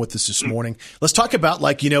Spite's on with us this morning. Let's talk about,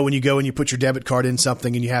 when you go and you put your debit card in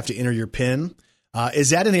something and you have to enter your PIN. Is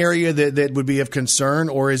that an area that would be of concern,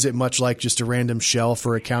 or is it much like just a random shelf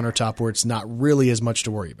or a countertop where it's not really as much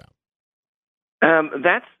to worry about?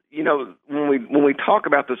 That's, when we talk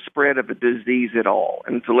about the spread of a disease at all,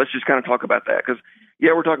 and so let's just kind of talk about that, because,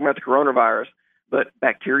 we're talking about the coronavirus, but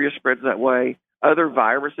bacteria spreads that way. Other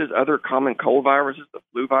viruses, other common cold viruses, the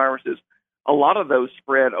flu viruses, a lot of those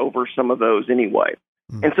spread over some of those anyway.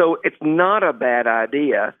 And so it's not a bad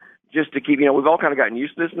idea just to keep, we've all kind of gotten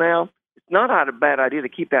used to this now. It's not a bad idea to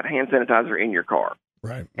keep that hand sanitizer in your car.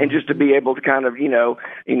 Right. And just to be able to kind of,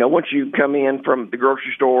 once you come in from the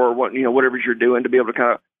grocery store or whatever you're doing, to be able to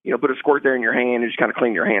kind of, put a squirt there in your hand and just kind of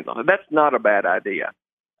clean your hands off. That's not a bad idea.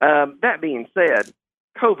 That being said,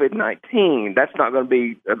 COVID-19, that's not going to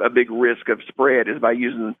be a big risk of spread is by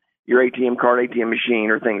using your ATM card, ATM machine,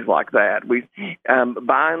 or things like that. We,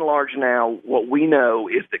 by and large now, what we know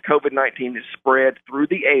is that COVID-19 is spread through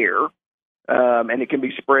the air, and it can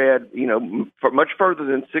be spread, for much further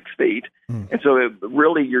than 6 feet. And so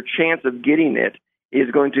really your chance of getting it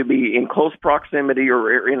is going to be in close proximity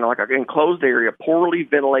or in like an enclosed area, poorly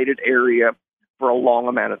ventilated area for a long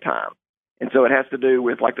amount of time. And so it has to do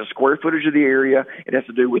with like the square footage of the area. It has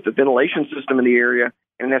to do with the ventilation system in the area,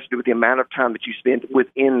 and it has to do with the amount of time that you spend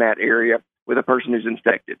within that area with a person who's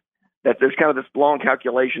infected. That there's kind of this long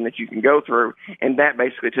calculation that you can go through, and that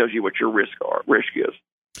basically tells you what your risk is.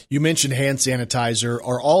 You mentioned hand sanitizer.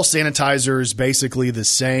 Are all sanitizers basically the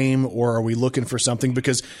same, or are we looking for something?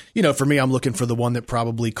 Because, for me, I'm looking for the one that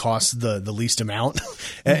probably costs the least amount.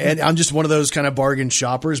 And I'm just one of those kind of bargain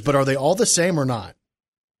shoppers, but are they all the same or not?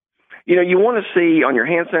 You want to see on your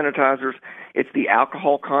hand sanitizers, it's the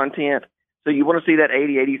alcohol content. So you want to see that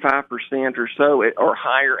 80-85% or so or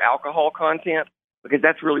higher alcohol content, because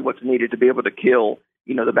that's really what's needed to be able to kill,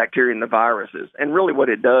 the bacteria and the viruses. And really what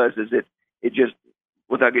it does is it just,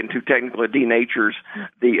 without getting too technical, it denatures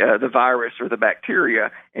the virus or the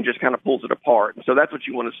bacteria and just kind of pulls it apart. And so that's what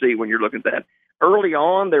you want to see when you're looking at that. Early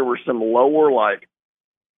on, there were some lower, like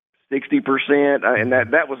 60%, and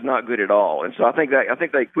that was not good at all. And so I think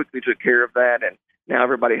they quickly took care of that, and now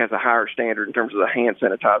everybody has a higher standard in terms of the hand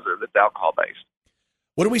sanitizer that's alcohol-based.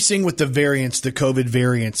 What are we seeing with the variants, the COVID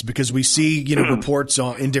variants? Because we see, reports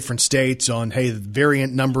in different states on, hey, the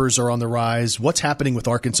variant numbers are on the rise. What's happening with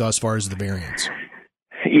Arkansas as far as the variants?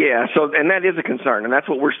 Yeah, and that is a concern, and that's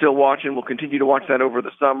what we're still watching. We'll continue to watch that over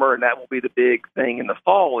the summer, and that will be the big thing in the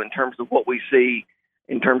fall in terms of what we see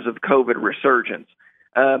in terms of COVID resurgence.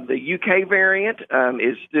 The UK variant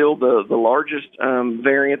is still the largest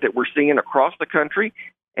variant that we're seeing across the country,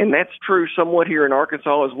 and that's true somewhat here in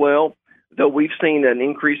Arkansas as well, though we've seen an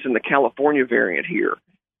increase in the California variant here.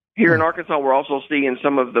 Here in Arkansas, we're also seeing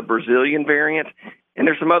some of the Brazilian variant, and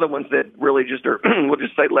there's some other ones that really just are, we'll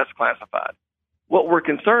just say, less classified. What we're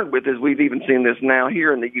concerned with is we've even seen this now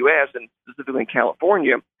here in the U.S. and specifically in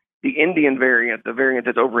California, the Indian variant, the variant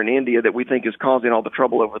that's over in India that we think is causing all the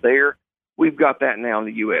trouble over there. We've got that now in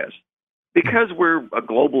the U.S. Because we're a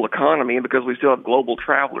global economy and because we still have global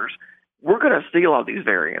travelers, we're going to see a lot of these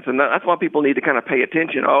variants. And that's why people need to kind of pay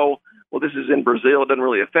attention. Oh, well, this is in Brazil. It doesn't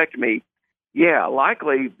really affect me. Yeah,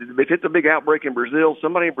 likely, if it's a big outbreak in Brazil,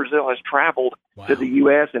 somebody in Brazil has traveled to the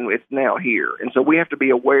U.S. and it's now here. And so we have to be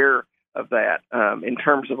aware of that in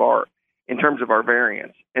terms of our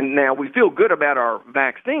variants. And now we feel good about our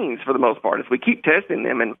vaccines for the most part. If we keep testing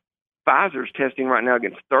them, and Pfizer's testing right now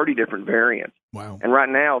against 30 different variants. Wow. And right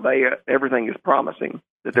now, everything is promising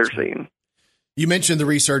that they're seeing. You mentioned the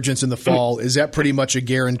resurgence in the fall. Is that pretty much a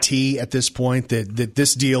guarantee at this point that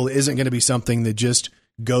this deal isn't going to be something that just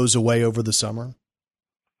goes away over the summer?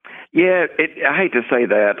 Yeah, I hate to say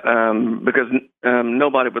that because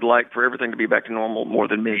nobody would like for everything to be back to normal more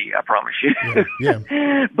than me, I promise you.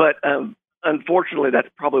 Yeah. But unfortunately, that's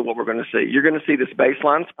probably what we're going to see. You're going to see this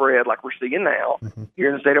baseline spread like we're seeing now here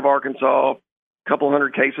in the state of Arkansas, a couple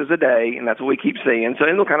hundred cases a day, and that's what we keep seeing. So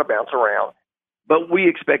it'll kind of bounce around. But we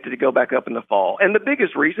expect it to go back up in the fall. And the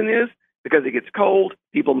biggest reason is because it gets cold,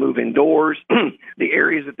 people move indoors, the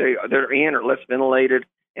areas that they're in are less ventilated,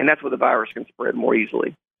 and that's where the virus can spread more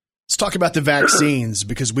easily. Let's talk about the vaccines,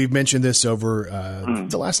 because we've mentioned this over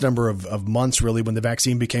the last number of months, really, when the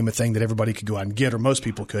vaccine became a thing that everybody could go out and get, or most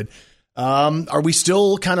people could. Are we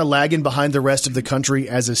still kind of lagging behind the rest of the country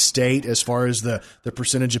as a state as far as the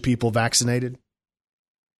percentage of people vaccinated?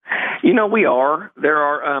 We are. There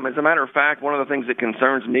are, as a matter of fact, one of the things that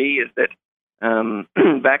concerns me is that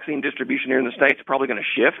vaccine distribution here in the states is probably going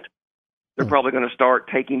to shift. They're probably going to start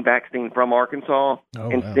taking vaccine from Arkansas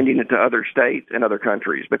and sending it to other states and other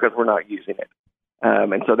countries because we're not using it.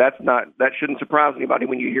 And so that shouldn't surprise anybody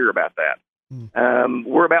when you hear about that.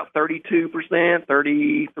 We're about 32%,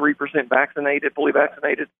 33% vaccinated, fully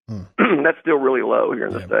vaccinated. That's still really low here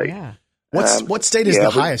in the state. Yeah. What state is the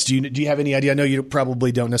highest? Do you have any idea? I know you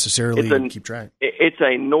probably don't necessarily keep track. It's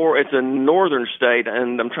a northern state,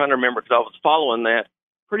 and I'm trying to remember because I was following that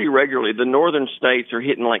pretty regularly. The northern states are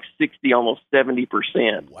hitting like 60, almost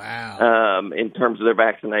 70%. Wow. In terms of their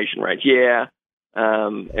vaccination rates. Yeah.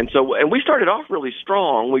 And we started off really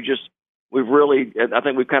strong. I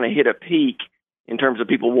think we've kind of hit a peak in terms of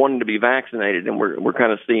people wanting to be vaccinated, and we're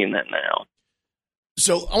kind of seeing that now.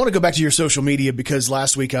 So I want to go back to your social media, because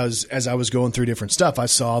last week as I was going through different stuff, I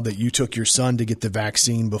saw that you took your son to get the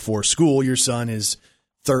vaccine before school. Your son is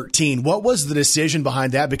 13. What was the decision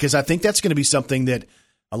behind that? Because I think that's going to be something that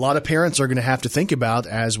a lot of parents are going to have to think about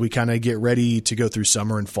as we kind of get ready to go through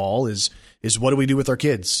summer and fall is what do we do with our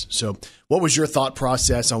kids? So what was your thought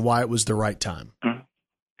process on why it was the right time?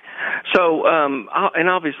 So, and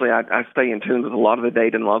obviously I stay in tune with a lot of the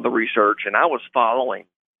data and a lot of the research, and I was following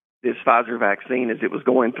this Pfizer vaccine as it was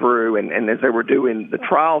going through and as they were doing the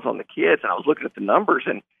trials on the kids, and I was looking at the numbers,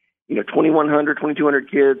 and 2,100,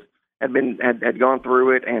 2,200 kids had gone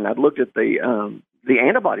through it, and I'd looked at the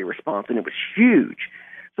antibody response, and it was huge.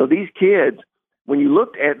 So these kids, when you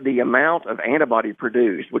looked at the amount of antibody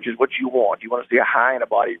produced, which is what you want to see a high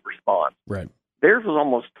antibody response. Right. Theirs was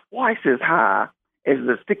almost twice as high as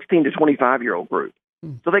the 16 to 25-year-old group.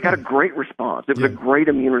 So they got a great response. It was a great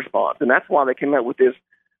immune response, and that's why they came out with this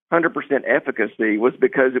 100% efficacy, was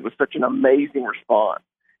because it was such an amazing response.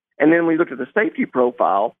 And then we looked at the safety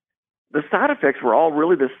profile. The side effects were all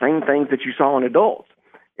really the same things that you saw in adults.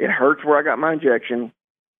 It hurts where I got my injection.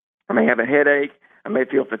 I may have a headache. I may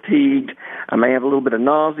feel fatigued. I may have a little bit of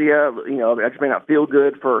nausea. I just may not feel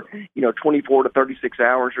good for 24 to 36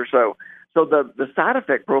 hours or so. So the side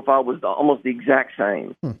effect profile was almost the exact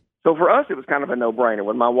same. So for us, it was kind of a no-brainer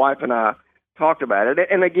when my wife and I talked about it.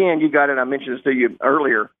 And again, you got it. I mentioned this to you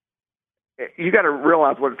earlier. You got to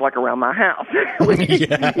realize what it's like around my house. We've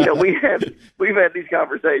had these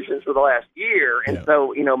conversations for the last year, and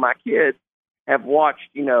so my kids have watched,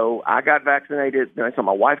 I got vaccinated, then I saw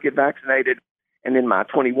my wife get vaccinated, and then my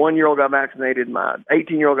 21-year-old got vaccinated, my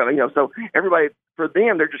 18-year-old got, so everybody, for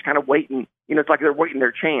them, they're just kind of waiting, it's like they're waiting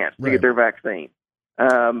their chance to get their vaccine.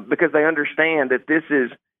 Because they understand that this is,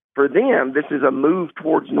 for them, this is a move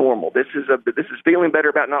towards normal. This is feeling better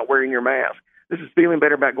about not wearing your mask. This is feeling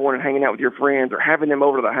better about going and hanging out with your friends or having them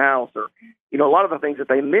over to the house or, a lot of the things that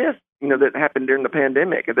they missed, that happened during the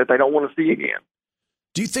pandemic and that they don't want to see again.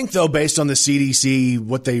 Do you think, though, based on the CDC,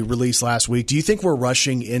 what they released last week, do you think we're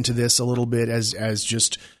rushing into this a little bit as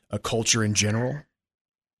just a culture in general?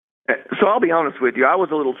 So I'll be honest with you. I was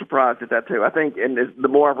a little surprised at that, too. I think, and the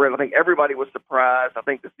more I've read, I think everybody was surprised. I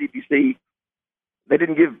think the CDC,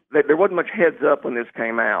 there wasn't much heads up when this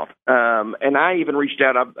came out. And I even reached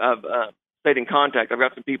out. I've stayed in contact. I've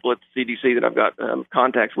got some people at the CDC that I've got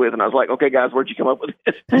contacts with, and I was like, okay, guys, where'd you come up with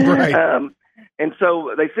this? Right. And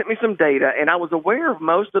so they sent me some data, and I was aware of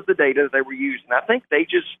most of the data that they were using. I think they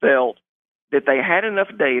just felt that they had enough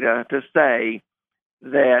data to say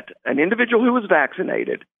that an individual who was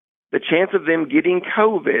vaccinated, the chance of them getting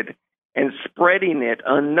COVID and spreading it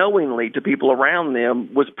unknowingly to people around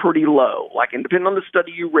them was pretty low. Like, and depending on the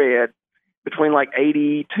study you read, between like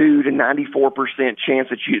 82 to 94% chance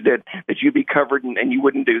that you'd be covered and you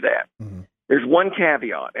wouldn't do that. Mm-hmm. There's one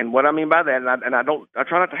caveat, and what I mean by that, and I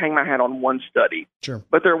try not to hang my hat on one study, sure,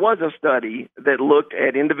 but there was a study that looked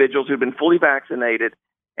at individuals who've been fully vaccinated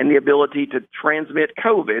and the ability to transmit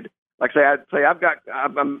COVID. Like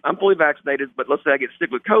I'm fully vaccinated, but let's say I get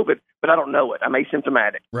sick with COVID, but I don't know it. I'm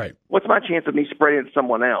asymptomatic. Right. What's my chance of me spreading it to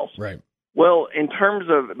someone else? Right. Well, in terms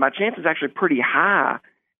of my chance is actually pretty high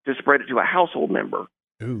to spread it to a household member.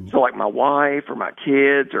 Ooh. So like my wife or my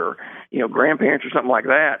kids or, grandparents or something like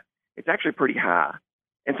that. It's actually pretty high.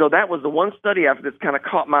 And so that was the one study that's kind of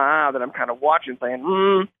caught my eye that I'm kind of watching saying,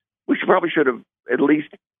 we should have at least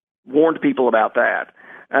warned people about that.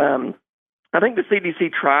 I think the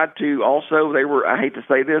CDC tried to also, I hate to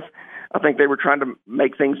say this, I think they were trying to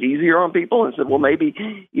make things easier on people and said, well, maybe,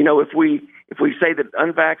 if we say that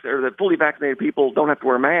that fully vaccinated people don't have to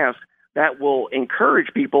wear masks, that will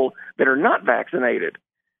encourage people that are not vaccinated.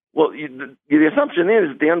 Well, the assumption is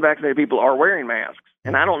that the unvaccinated people are wearing masks,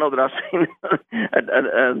 and I don't know that I've seen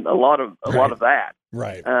a lot of that.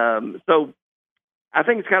 Right. So I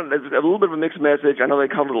think it's kind of a little bit of a mixed message. I know they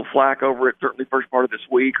caught a little flack over it, certainly first part of this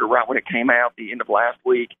week or right when it came out, the end of last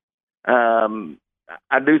week.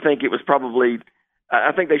 I do think it was probably.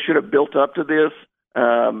 I think they should have built up to this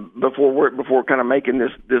before kind of making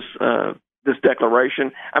this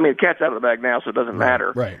declaration. I mean, the cat's out of the bag now, so it doesn't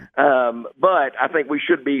matter. Right. But I think we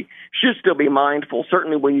should still be mindful,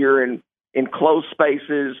 certainly when you're in closed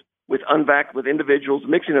spaces with individuals,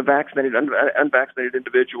 mixing of vaccinated, unvaccinated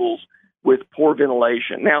individuals with poor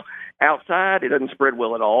ventilation. Now, outside, it doesn't spread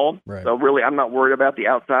well at all. Right. So really, I'm not worried about the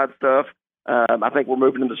outside stuff. I think we're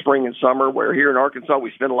moving into spring and summer where here in Arkansas,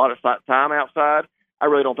 we spend a lot of time outside. I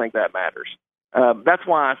really don't think that matters. That's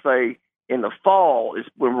why I say in the fall is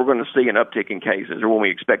when we're going to see an uptick in cases or when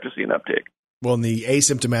we expect to see an uptick. Well, and the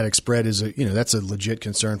asymptomatic spread is that's a legit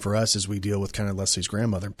concern for us as we deal with kind of Leslie's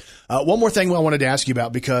grandmother. One more thing I wanted to ask you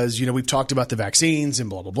about, because, we've talked about the vaccines and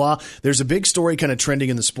blah, blah, blah. There's a big story kind of trending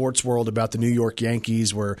in the sports world about the New York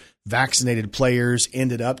Yankees where vaccinated players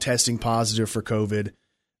ended up testing positive for COVID.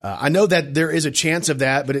 I know that there is a chance of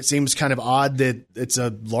that, but it seems kind of odd that it's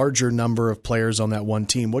a larger number of players on that one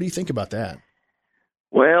team. What do you think about that?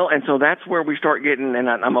 Well, and so that's where we start getting, and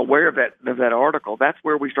I'm aware of that article, that's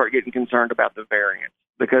where we start getting concerned about the variants.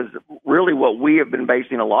 Because really what we have been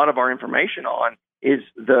basing a lot of our information on is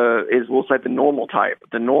we'll say the normal type,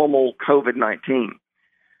 the normal COVID-19.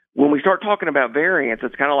 When we start talking about variants,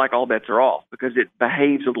 it's kind of like all bets are off because it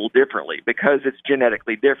behaves a little differently because it's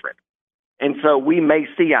genetically different. And so we may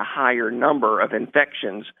see a higher number of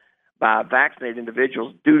infections by vaccinated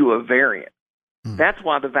individuals due to a variant. That's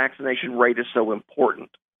why the vaccination rate is so important,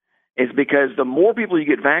 is because the more people you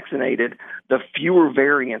get vaccinated, the fewer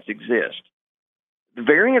variants exist. The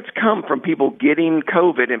variants come from people getting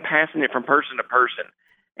COVID and passing it from person to person.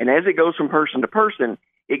 And as it goes from person to person,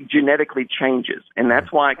 it genetically changes. And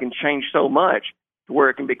that's why it can change so much to where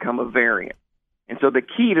it can become a variant. And so the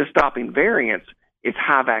key to stopping variants is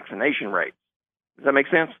high vaccination rates. Does that make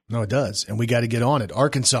sense? No, it does. And we got to get on it.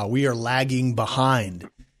 Arkansas, we are lagging behind.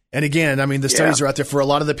 And again, I mean, the studies are out there for a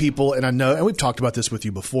lot of the people, and I know, and we've talked about this with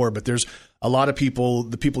you before, but there's a lot of people,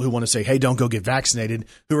 the people who want to say, hey, don't go get vaccinated,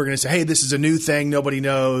 who are going to say, hey, this is a new thing, nobody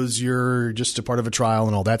knows, you're just a part of a trial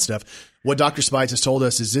and all that stuff. What Dr. Spites has told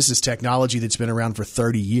us is this is technology that's been around for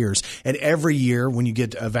 30 years. And every year when you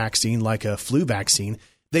get a vaccine, like a flu vaccine,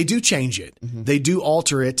 they do change it. They do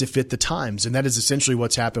alter it to fit the times. And that is essentially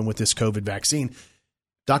what's happened with this COVID vaccine.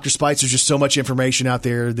 Dr. Spites, there's just so much information out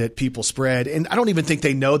there that people spread. And I don't even think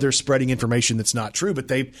they know they're spreading information that's not true, but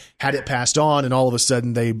they've had it passed on, and all of a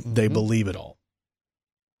sudden they believe it all.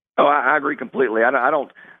 Oh, I agree completely. I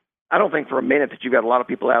don't think for a minute that you've got a lot of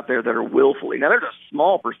people out there that are willfully. Now, there's a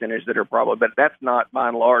small percentage that are probably, but that's not by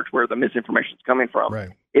and large where the misinformation is coming from. Right.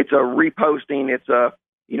 It's a reposting. It's a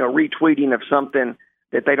retweeting of something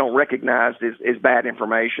that they don't recognize is bad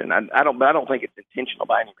information. I don't think it's intentional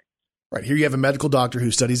by any means. Right. Here you have a medical doctor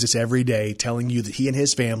who studies this every day telling you that he and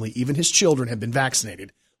his family, even his children, have been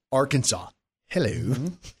vaccinated. Arkansas. Hello.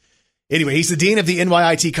 Anyway, he's the dean of the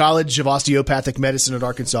NYIT College of Osteopathic Medicine at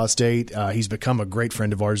Arkansas State. He's become a great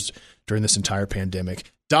friend of ours during this entire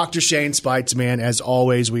pandemic. Dr. Shane Spites, man, as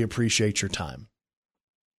always, we appreciate your time.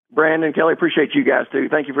 Brandon, Kelly, appreciate you guys, too.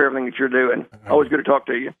 Thank you for everything that you're doing. Always good to talk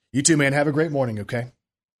to you. You too, man. Have a great morning, okay?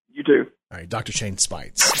 You too. All right, Dr. Shane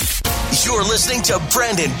Spites. You're listening to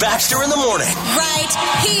Brandon Baxter in the morning. Right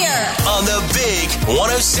here. On the big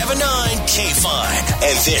 107.9 K-Fine.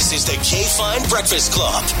 And this is the K-Fine Breakfast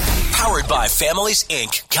Club. Powered by Families,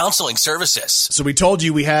 Inc. Counseling Services. So we told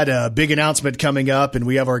you we had a big announcement coming up, and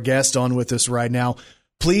we have our guest on with us right now.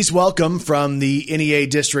 Please welcome from the NEA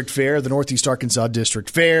District Fair, the Northeast Arkansas District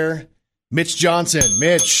Fair, Mitch Johnson.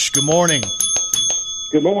 Mitch, good morning.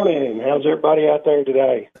 Good morning. How's everybody out there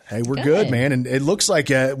today? Hey, we're good, man. And it looks like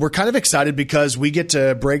we're kind of excited because we get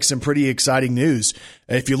to break some pretty exciting news.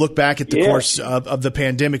 If you look back at the course of the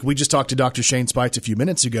pandemic, we just talked to Dr. Shane Spites a few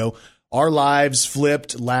minutes ago. Our lives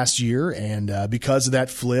flipped last year, and because of that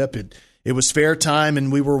flip, it was fair time,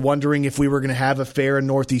 and we were wondering if we were going to have a fair in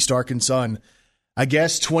Northeast Arkansas. And I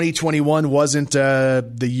guess 2021 wasn't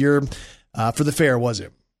the year for the fair, was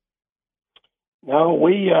it? No,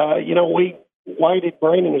 we waited,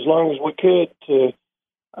 Brandon, as long as we could to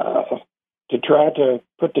try to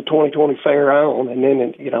put the 2020 fair on, and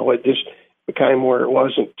then it just became where it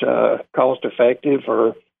wasn't cost effective,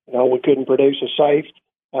 or we couldn't produce a safe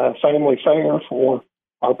family fair for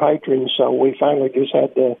our patrons, so we finally just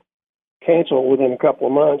had to cancel within a couple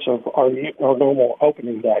of months of our normal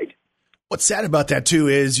opening date. What's sad about that, too,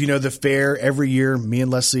 is, the fair every year, me and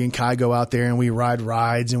Leslie and Kai go out there and we ride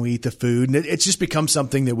rides and we eat the food. And it's just become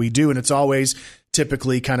something that we do. And it's always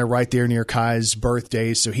typically kind of right there near Kai's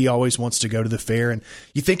birthday. So he always wants to go to the fair. And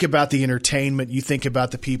you think about the entertainment, you think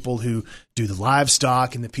about the people who do the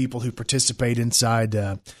livestock and the people who participate inside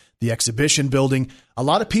the exhibition building. A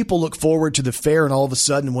lot of people look forward to the fair, and all of a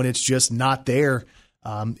sudden when it's just not there,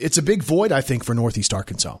 it's a big void, I think, for Northeast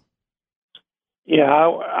Arkansas. Yeah,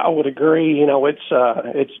 I would agree.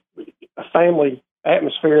 It's a family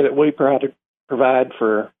atmosphere that we try to provide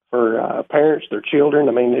for parents, their children.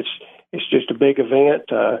 I mean, it's just a big event,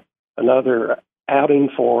 another outing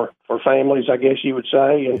for families, I guess you would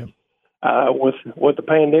say. And with the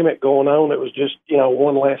pandemic going on, it was just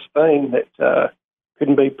one less thing that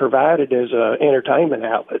couldn't be provided as an entertainment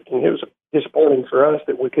outlet, and it was disappointing for us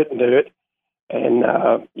that we couldn't do it. And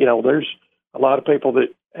there's a lot of people that,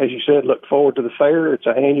 as you said, look forward to the fair. It's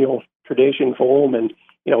an annual tradition for them. And,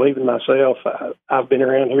 even myself, I've been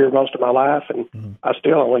around here most of my life, and I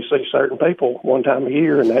still only see certain people one time a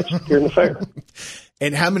year, and that's during the fair.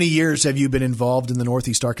 And how many years have you been involved in the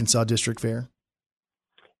Northeast Arkansas District Fair?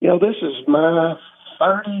 This is my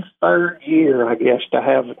 33rd year, I guess, to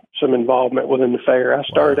have some involvement within the fair. I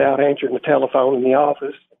started out answering the telephone in the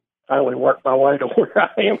office. Finally worked my way to where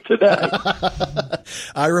I am today.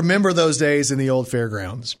 I remember those days in the old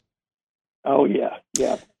fairgrounds. Oh, yeah.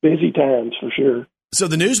 Busy times for sure. So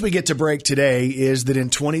the news we get to break today is that in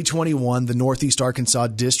 2021, the Northeast Arkansas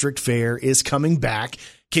District Fair is coming back.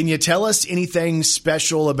 Can you tell us anything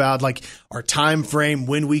special about our time frame,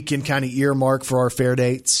 when we can kind of earmark for our fair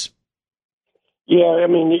dates? Yeah, I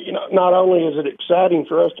mean, not only is it exciting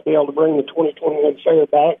for us to be able to bring the 2021 fair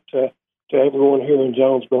back to everyone here in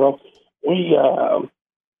Jonesboro, we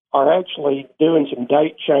are actually doing some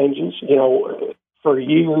date changes. For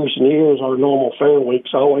years and years, our normal fair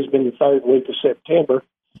week's always been the third week of September.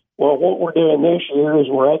 Well, what we're doing this year is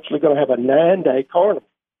we're actually going to have a 9-day carnival.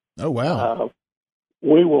 Oh, wow.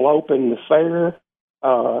 We will open the fair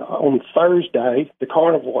on Thursday, the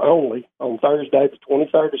carnival only, on Thursday, the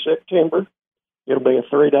 23rd of September. It'll be a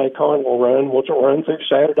 3-day carnival run, which will run through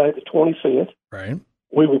Saturday, the 25th. Right.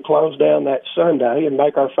 We will close down that Sunday and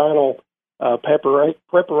make our final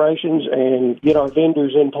preparations and get our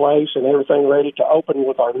vendors in place and everything ready to open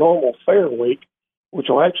with our normal fair week, which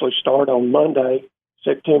will actually start on Monday,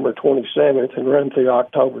 September 27th and run through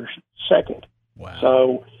October 2nd. Wow.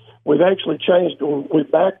 So we've actually changed.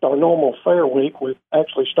 We've backed our normal fair week. We've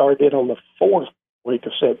actually started it on the 4th week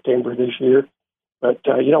of September this year. But,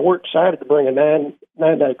 we're excited to bring a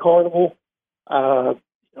nine-day carnival.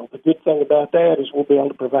 The good thing about that is we'll be able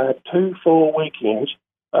to provide 2 full weekends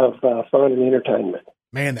of fun and entertainment.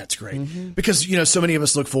 Man, that's great. Because, so many of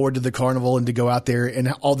us look forward to the carnival and to go out there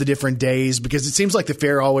and all the different days, because it seems like the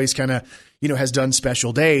fair always kind of, has done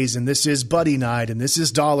special days, and this is Buddy Night and this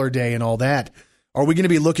is Dollar Day and all that. Are we going to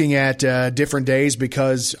be looking at different days?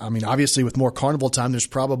 Because, obviously with more carnival time, there's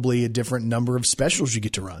probably a different number of specials you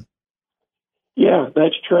get to run. Yeah,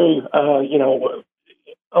 that's true.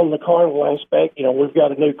 On the carnival aspect, we've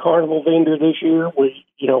got a new carnival vendor this year.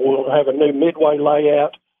 We'll have a new midway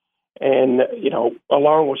layout. And,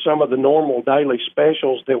 along with some of the normal daily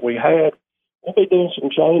specials that we had, we'll be doing some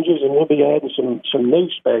changes, and we'll be adding some new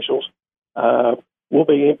specials. We'll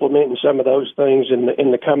be implementing some of those things in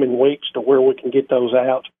the coming weeks to where we can get those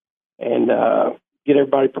out and get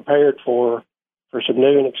everybody prepared for some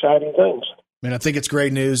new and exciting things. Man, I think it's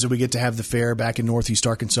great news that we get to have the fair back in Northeast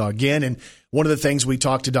Arkansas again. And one of the things we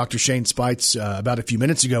talked to Dr. Shane Spites about a few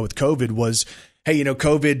minutes ago with COVID was, hey,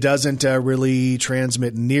 COVID doesn't really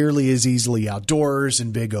transmit nearly as easily outdoors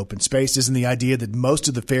in big open spaces. And the idea that most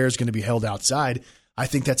of the fair is going to be held outside, I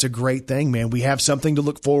think that's a great thing, man. We have something to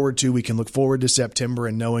look forward to. We can look forward to September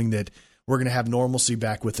and knowing that we're going to have normalcy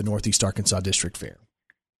back with the Northeast Arkansas District Fair.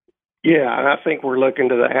 Yeah, and I think we're looking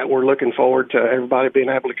to that. We're looking forward to everybody being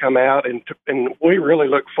able to come out, and we really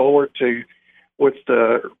look forward to, with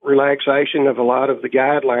the relaxation of a lot of the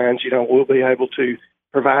guidelines, we'll be able to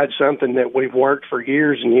provide something that we've worked for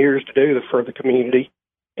years and years to do for the community.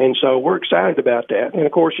 And so we're excited about that. And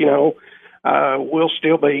of course, we'll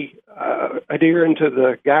still be adhering to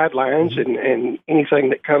the guidelines and anything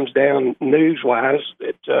that comes down news-wise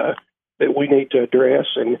that we need to address.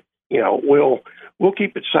 And, we'll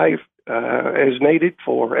keep it safe as needed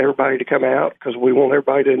for everybody to come out, because we want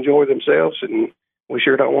everybody to enjoy themselves, and we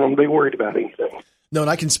sure don't want them to be worried about anything. No, and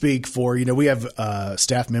I can speak for, we have a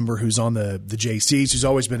staff member who's on the JCs, who's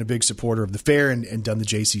always been a big supporter of the fair and done the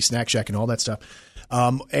JC Snack Shack and all that stuff.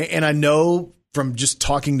 And I know from just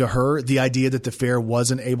talking to her, the idea that the fair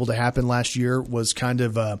wasn't able to happen last year was kind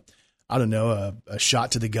of, a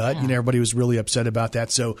shot to the gut. Yeah. Everybody was really upset about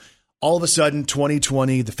that. So all of a sudden,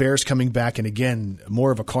 2020, the fair's coming back, and again, more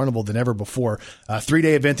of a carnival than ever before. A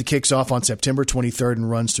 3-day event that kicks off on September 23rd and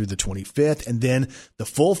runs through the 25th, and then the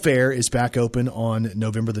full fair is back open on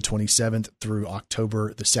November the 27th through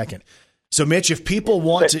October the 2nd. So, Mitch, if people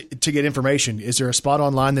want to get information, is there a spot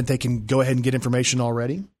online that they can go ahead and get information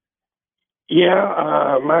already?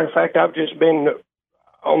 Yeah, matter of fact, I've just been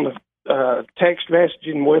on the text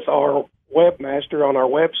messaging with our webmaster on our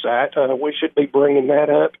website. We should be bringing that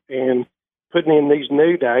up and putting in these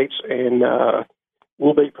new dates, and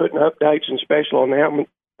we'll be putting updates and special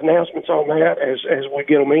announcements on that as we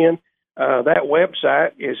get them in. That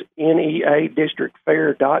website is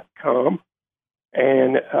neadistrictfair.com,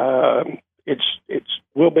 and it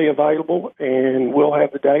will be available, and we'll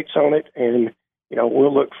have the dates on it, and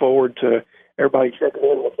we'll look forward to everybody checking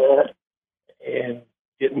in with that and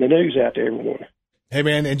getting the news out to everyone. Hey,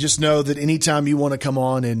 man, and just know that anytime you want to come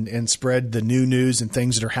on and spread the new news and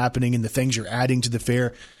things that are happening and the things you're adding to the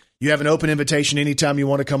fair, you have an open invitation anytime you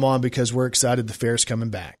want to come on, because we're excited the fair's coming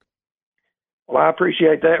back. Well, I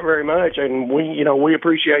appreciate that very much, and we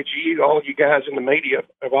appreciate you. All you guys in the media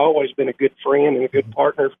have always been a good friend and a good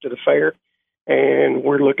partner to the fair, and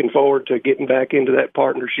we're looking forward to getting back into that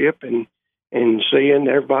partnership and seeing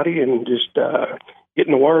everybody and just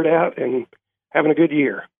getting the word out and having a good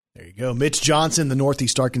year. There you go. Mitch Johnson, the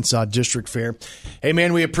Northeast Arkansas District Fair. Hey,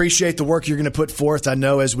 man, we appreciate the work you're going to put forth. I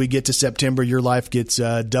know as we get to September, your life gets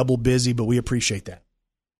double busy, but we appreciate that.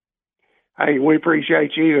 Hey, we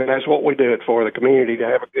appreciate you, and that's what we do it for, the community, to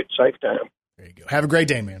have a good, safe time. There you go. Have a great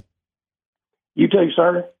day, man. You too,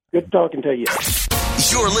 sir. Good talking to you.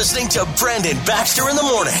 You're listening to Brandon Baxter in the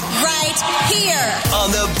morning. Right here. On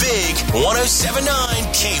the big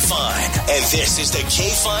 107.9 K-Fine. And this is the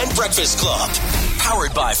K-Fine Breakfast Club.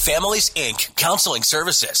 Powered by Families, Inc. Counseling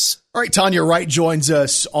Services. All right, Tanya Wright joins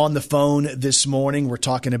us on the phone this morning. We're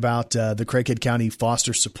talking about the Craighead County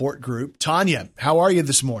Foster Support Group. Tanya, how are you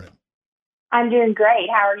this morning? I'm doing great.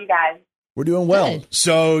 How are you guys? We're doing well. Good.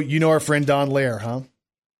 So you know our friend Dawn Lair, huh?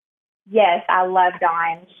 Yes, I love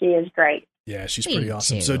Dawn. She is great. Yeah, she's Me pretty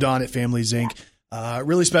awesome. too. So Dawn at Families, Inc.,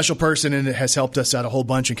 really special person, and it has helped us out a whole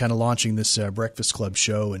bunch in kind of launching this Breakfast Club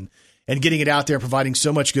show and getting it out there, providing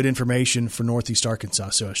so much good information for Northeast Arkansas.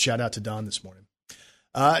 So a shout out to Dawn this morning.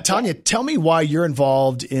 Tanya, tell me why you're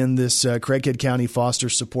involved in this Craighead County Foster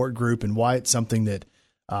Support Group and why it's something that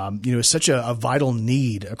is such a vital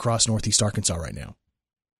need across Northeast Arkansas right now.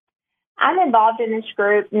 I'm involved in this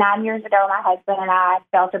group. 9 years ago, my husband and I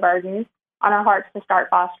felt a burden on our hearts to start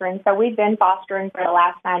fostering. So we've been fostering for the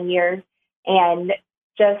last 9 years. And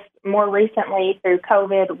just more recently through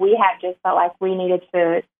COVID, we have just felt like we needed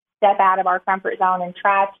to step out of our comfort zone and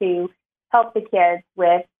try to help the kids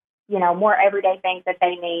with, more everyday things that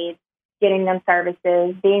they need, getting them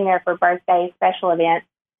services, being there for birthdays, special events.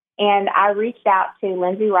 And I reached out to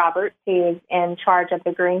Lindsay Roberts, who is in charge of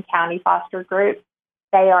the Greene County Foster Group.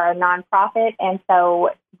 They are a nonprofit, and so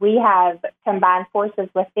we have combined forces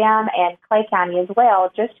with them and Clay County as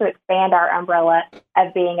well, just to expand our umbrella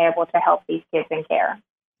of being able to help these kids in care.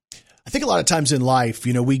 I think a lot of times in life,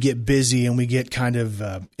 we get busy and we get kind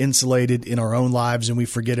of insulated in our own lives, and we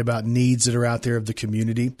forget about needs that are out there of the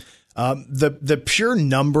community. The pure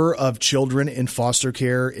number of children in foster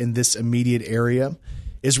care in this immediate area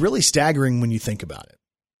is really staggering when you think about it.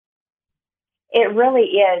 It really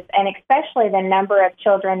is, and especially the number of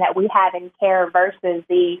children that we have in care versus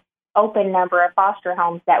the open number of foster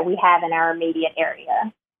homes that we have in our immediate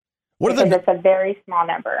area. Because it's a very small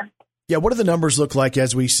number. Yeah, what do the numbers look like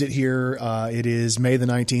as we sit here? It is May the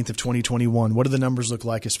 19th of 2021. What do the numbers look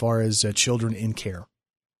like as far as children in care?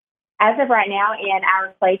 As of right now, in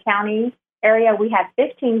our Clay County area, we have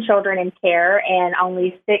 15 children in care and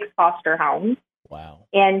only 6 foster homes. Wow.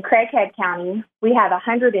 In Craighead County, we have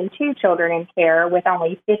 102 children in care with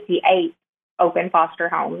only 58 open foster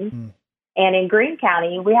homes. And in Greene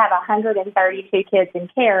County, we have 132 kids in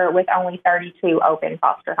care with only 32 open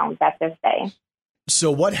foster homes at this day.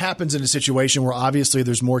 So what happens in a situation where obviously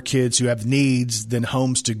there's more kids who have needs than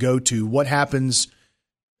homes to go to? What happens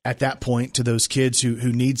at that point to those kids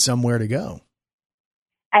who need somewhere to go?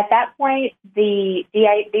 At that point, the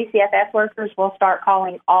DCFS workers will start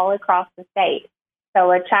calling all across the state. So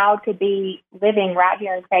a child could be living right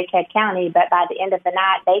here in Craighead County, but by the end of the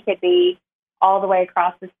night, they could be all the way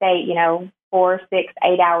across the state, 4, 6,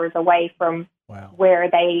 8 hours away from where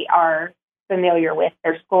they are familiar with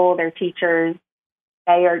their school, their teachers.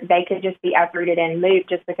 They could just be uprooted and moved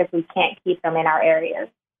just because we can't keep them in our areas.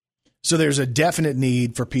 So there's a definite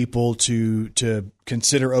need for people to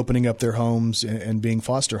consider opening up their homes and being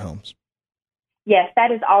foster homes. Yes,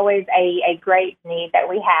 that is always a great need that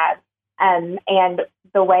we have. And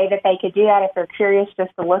the way that they could do that, if they're curious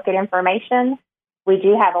just to look at information, we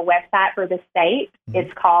do have a website for the state.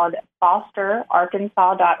 It's called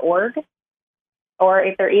fosterarkansas.org. Or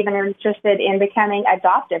if they're even interested in becoming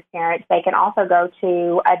adoptive parents, they can also go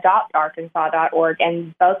to adoptarkansas.org.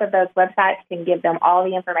 And both of those websites can give them all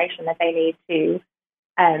the information that they need to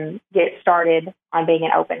get started on being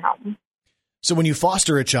an open home. So when you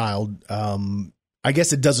foster a child, I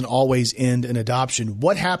guess it doesn't always end in adoption.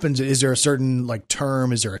 What happens? Is there a certain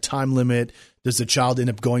term? Is there a time limit? Does the child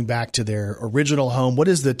end up going back to their original home? What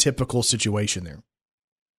is the typical situation there?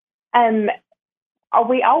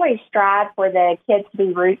 We always strive for the kids to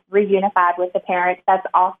be reunified with the parents. That's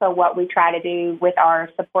also what we try to do with our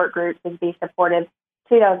support groups, is be supportive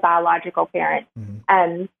to those biological parents.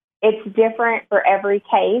 It's different for every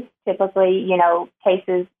case. Typically,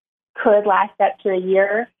 cases could last up to a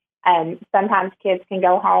year. Sometimes kids can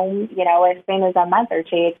go home, as soon as a month or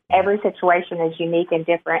two. Every situation is unique and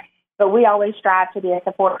different. But we always strive to be a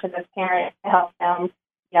support to those parents to help them,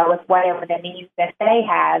 with whatever the needs that they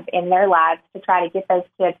have in their lives, to try to get those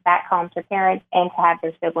kids back home to parents and to have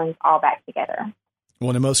their siblings all back together.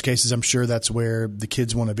 Well, in most cases, I'm sure that's where the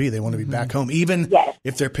kids want to be. They want to be back home. Even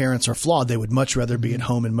if their parents are flawed, they would much rather be at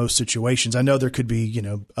home in most situations. I know there could be,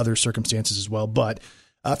 other circumstances as well, but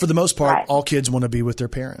for the most part, all kids want to be with their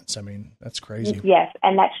parents. I mean, that's crazy. Yes,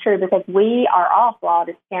 and that's true, because we are all flawed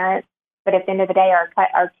as parents, but at the end of the day,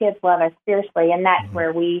 our kids love us fiercely, and that's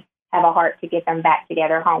where we have a heart to get them back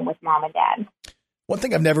together home with mom and dad. One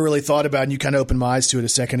thing I've never really thought about, and you kind of opened my eyes to it a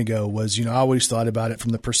second ago, was, I always thought about it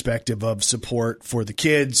from the perspective of support for the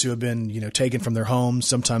kids who have been, taken from their homes,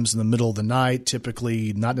 sometimes in the middle of the night,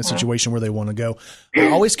 typically not in a situation where they want to go. I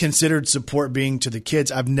always considered support being to the kids.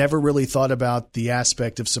 I've never really thought about the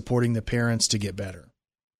aspect of supporting the parents to get better.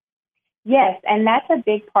 Yes, and that's a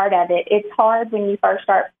big part of it. It's hard when you first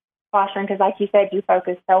start fostering because, like you said, you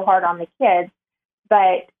focus so hard on the kids.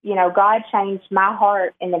 But, God changed my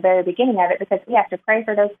heart in the very beginning of it, because we have to pray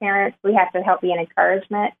for those parents. We have to help be an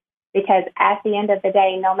encouragement, because at the end of the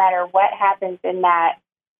day, no matter what happens in that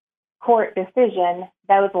court decision,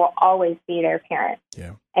 those will always be their parents.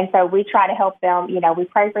 Yeah. And so we try to help them. We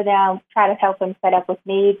pray for them, try to help them set up with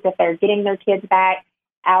needs. If they're getting their kids back,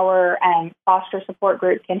 our foster support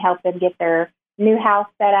group can help them get their new house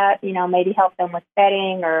set up, maybe help them with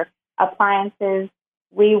bedding or appliances.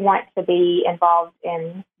 We want to be involved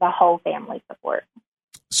in the whole family support.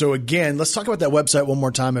 So again, let's talk about that website one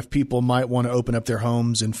more time if people might want to open up their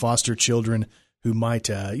homes and foster children who might,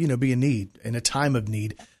 be in need, in a time of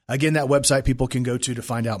need. Again, that website people can go to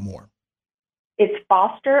find out more. It's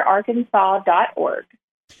fosterarkansas.org.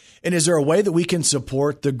 And is there a way that we can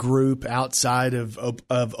support the group outside of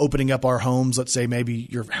opening up our homes? Let's say maybe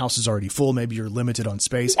your house is already full, maybe you're limited on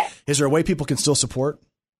space. Yes. Is there a way people can still support?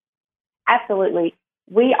 Absolutely.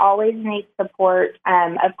 We always need support.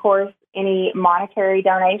 Of course, any monetary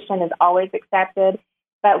donation is always accepted,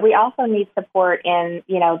 but we also need support in,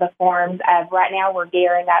 the forms of right now we're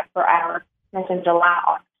gearing up for our Christmas in July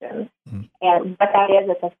auction. Mm-hmm. And what that is,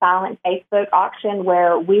 it's a silent Facebook auction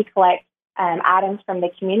where we collect items from the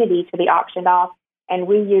community to be auctioned off, and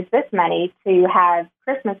we use this money to have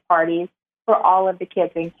Christmas parties for all of the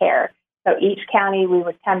kids in care. So each county, we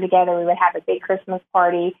would come together, we would have a big Christmas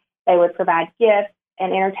party. They would provide gifts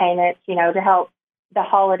and entertainment, to help the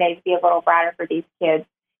holidays be a little brighter for these kids.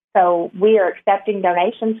 So we are accepting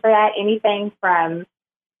donations for that, anything from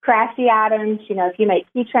crafty items, if you make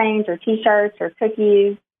keychains or T-shirts or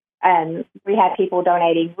cookies. We have people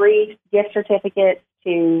donating wreaths, gift certificates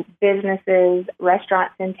to businesses,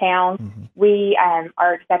 restaurants in town. Mm-hmm. We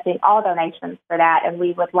are accepting all donations for that, and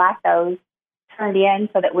we would like those turned in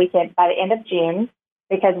so that we could, by the end of June,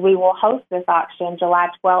 because we will host this auction July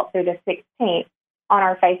 12th through the 16th on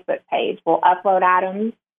our Facebook page. We'll upload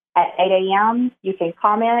items at 8 a.m. You can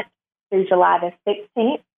comment through July the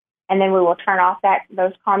 16th, and then we will turn off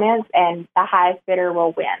those comments, and the highest bidder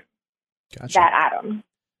will win that item.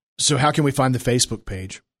 So how can we find the Facebook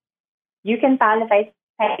page? You can find the Facebook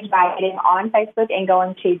page by getting on Facebook and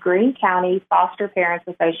going to Greene County Foster Parents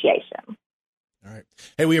Association. All right.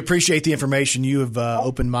 Hey, we appreciate the information. You have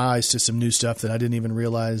opened my eyes to some new stuff that I didn't even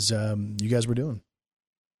realize you guys were doing.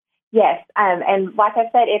 Yes. And like I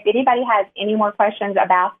said, if anybody has any more questions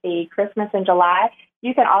about the Christmas in July,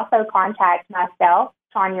 you can also contact myself,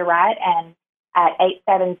 Tanya Wright, and at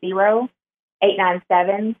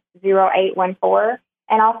 870-897-0814,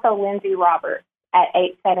 and also Lindsay Roberts at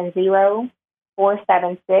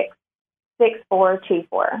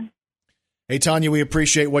 870-476-6424. Hey, Tanya, we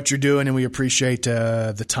appreciate what you're doing, and we appreciate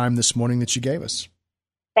the time this morning that you gave us.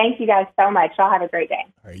 Thank you guys so much. Y'all have a great day.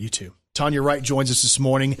 All right, you too. Tanya Wright joins us this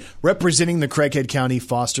morning, representing the Craighead County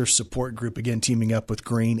Foster Support Group, again, teaming up with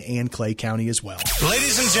Greene and Clay County as well.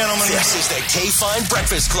 Ladies and gentlemen, this is the K-Fine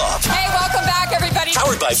Breakfast Club. Hey, welcome back, everybody.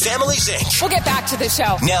 Powered by Families, Inc. We'll get back to the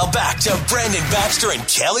show. Now back to Brandon Baxter and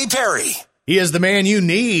Kelly Perry. He is the man you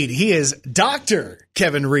need. He is Dr.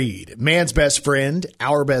 Kevin Reed, man's best friend,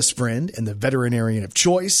 our best friend, and the veterinarian of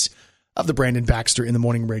choice of the Brandon Baxter in the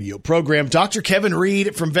Morning radio program. Dr. Kevin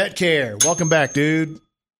Reed from Vet Care. Welcome back, dude.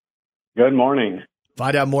 Good morning.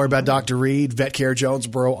 Find out more about Dr. Reed, Vet Care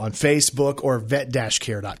Jonesboro on Facebook or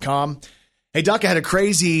vet-care.com. Hey, Doc, I had a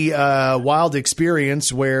crazy, wild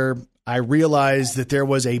experience where I realized that there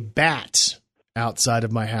was a bat outside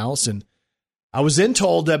of my house, and I was then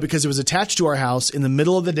told that because it was attached to our house in the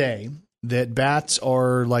middle of the day, that bats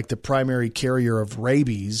are like the primary carrier of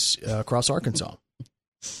rabies across Arkansas.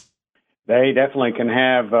 They definitely can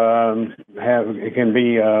have it can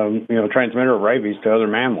be transmitter of rabies to other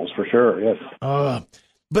mammals for sure. Yes.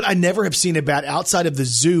 But I never have seen a bat outside of the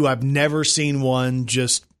zoo. I've never seen one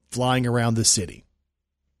just flying around the city.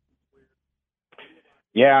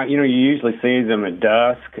 Yeah, you usually see them at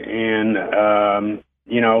dusk, and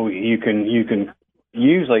you can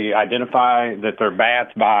usually identify that they're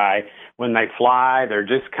bats by when they fly. They're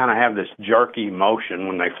just kind of have this jerky motion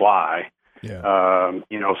when they fly. Yeah.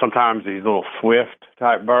 Sometimes these little swift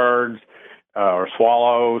type birds or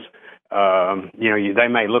swallows, they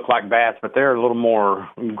may look like bats, but they're a little more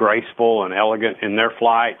graceful and elegant in their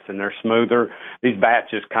flights, and they're smoother. These bats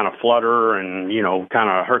just kind of flutter and, kind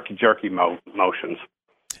of herky-jerky motions.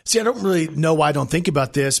 See, I don't really know why I don't think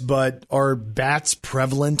about this, but are bats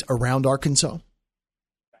prevalent around Arkansas?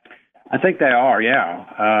 I think they are, yeah.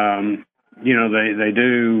 They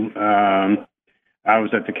do. I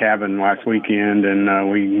was at the cabin last weekend,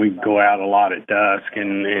 and we go out a lot at dusk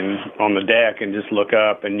and on the deck and just look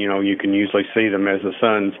up, and, you can usually see them as the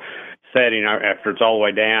sun's setting after it's all the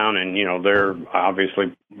way down, and, they're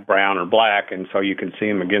obviously brown or black, and so you can see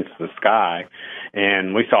them against the sky.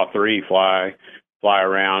 And we saw 3 fly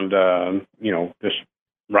around, just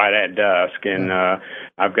right at dusk. And I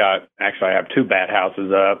have 2 bat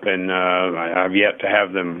houses up, and I've yet to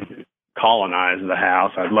have them colonize the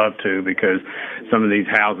house. I'd love to, because some of these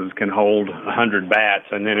houses can hold 100 bats,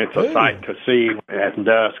 and then it's a sight to see at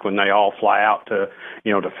dusk when they all fly out to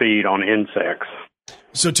feed on insects.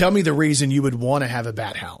 So tell me the reason you would want to have a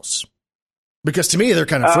bat house. Because to me, they're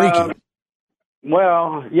kind of freaky.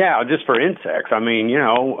 Well, yeah, just for insects. I mean,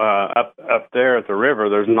 up there at the river,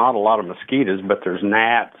 there's not a lot of mosquitoes, but there's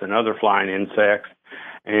gnats and other flying insects.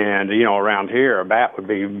 And, around here, a bat would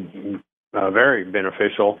be very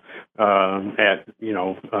beneficial at,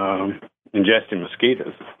 ingesting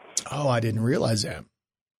mosquitoes. Oh, I didn't realize that.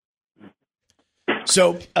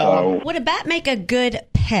 So, would a bat make a good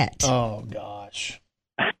pet? Oh, gosh.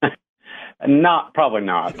 Probably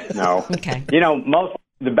not, no. Okay. Most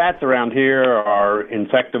the bats around here are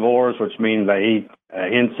insectivores, which means they eat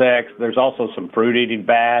insects. There's also some fruit-eating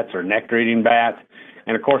bats or nectar-eating bats.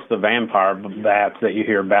 And, of course, the vampire bats that you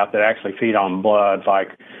hear about that actually feed on blood, like,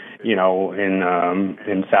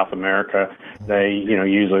 in South America, they,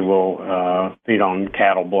 usually will feed on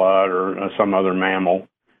cattle blood or some other mammal.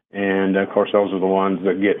 And, of course, those are the ones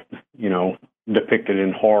that get, depicted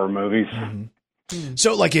in horror movies. Mm-hmm.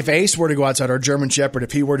 So, like, if Ace were to go outside, our German Shepherd,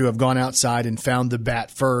 if he were to have gone outside and found the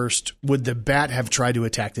bat first, would the bat have tried to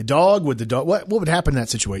attack the dog? Would the dog? What would happen in that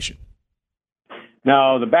situation?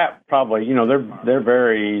 No, the bat probably, they're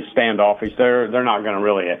very standoffish. They're not going to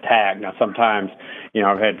really attack. Now, sometimes,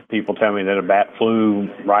 I've had people tell me that a bat flew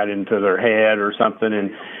right into their head or something,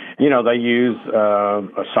 and they use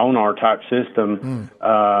a sonar type system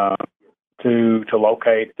to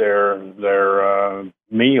locate their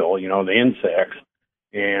meal, the insects.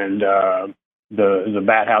 And the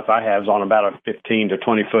bat house I have is on about a 15 to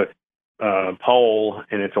 20 foot pole,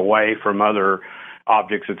 and it's away from other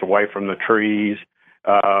objects. It's away from the trees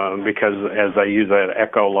because as they use that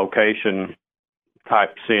echolocation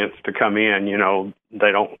type sense to come in,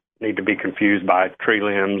 they don't need to be confused by tree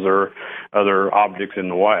limbs or other objects in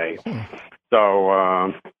the way. So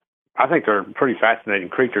I think they're pretty fascinating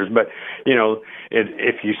creatures. But,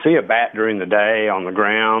 if you see a bat during the day on the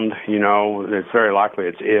ground, it's very likely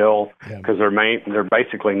it's ill because they're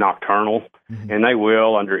basically nocturnal. Mm-hmm. And they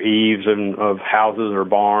will under eaves of houses or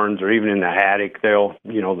barns or even in the attic. They'll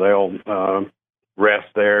rest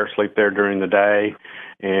there, sleep there during the day.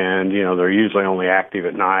 And, they're usually only active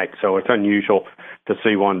at night. So it's unusual to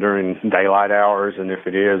see one during daylight hours. And if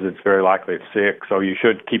it is, it's very likely it's sick. So you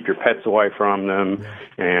should keep your pets away from them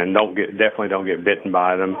and definitely don't get bitten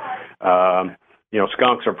by them.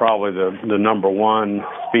 Skunks are probably the number one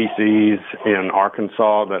species in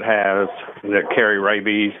Arkansas that carry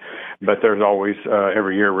rabies. But there's always,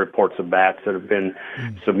 every year, reports of bats that have been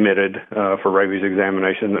submitted for rabies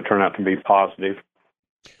examination that turn out to be positive.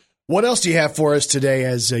 What else do you have for us today?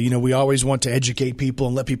 As we always want to educate people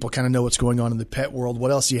and let people kind of know what's going on in the pet world.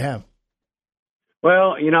 What else do you have?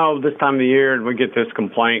 Well, this time of the year, we get this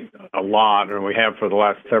complaint a lot, or we have for the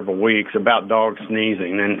last several weeks, about dogs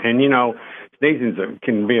sneezing. And sneezing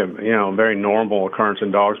can be a very normal occurrence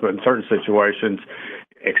in dogs, but in certain situations,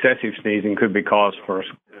 excessive sneezing could be cause for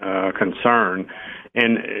concern.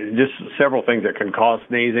 And just several things that can cause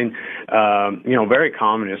sneezing. Very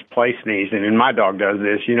common is play sneezing, and my dog does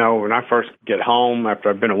this. When I first get home after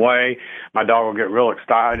I've been away, my dog will get real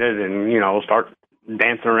excited and, start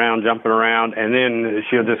dancing around, jumping around, and then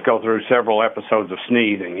she'll just go through several episodes of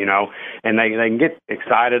sneezing, and they can get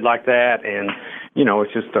excited like that, and,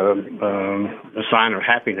 it's just a sign of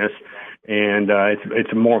happiness. And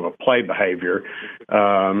it's more of a play behavior.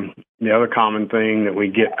 The other common thing that we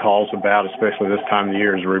get calls about, especially this time of the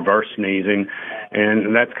year, is reverse sneezing,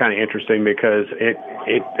 and that's kind of interesting because it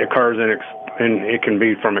occurs and it can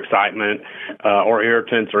be from excitement or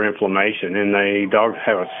irritants or inflammation. And dogs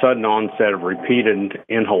have a sudden onset of repeated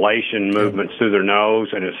inhalation movements through their nose,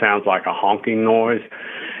 and it sounds like a honking noise.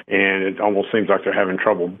 And it almost seems like they're having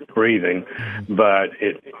trouble breathing. But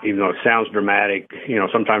even though it sounds dramatic,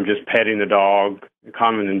 sometimes just petting the dog,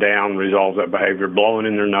 calming them down resolves that behavior. Blowing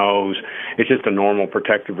in their nose, it's just a normal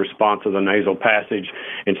protective response of the nasal passage.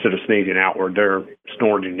 Instead of sneezing outward, they're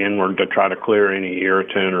snorting inward to try to clear any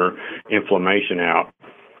irritant or inflammation out.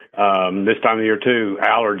 This time of year, too,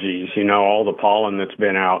 allergies, all the pollen that's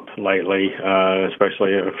been out lately,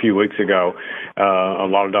 especially a few weeks ago. A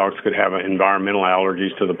lot of dogs could have environmental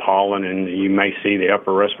allergies to the pollen, and you may see the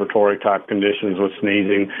upper respiratory type conditions with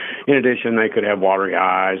sneezing. In addition, they could have watery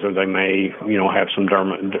eyes, or they may, have some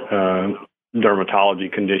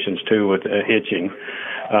dermatology conditions, too, with itching.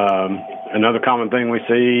 Another common thing we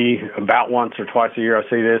see about once or twice a year, I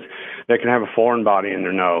see this, they can have a foreign body in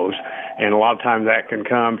their nose. And a lot of times that can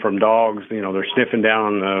come from dogs, they're sniffing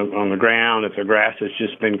down on the ground if the grass has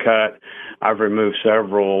just been cut. I've removed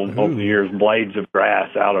several over the years blades of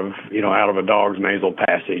grass out of a dog's nasal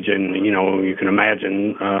passage. And, you can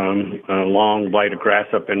imagine a long blade of grass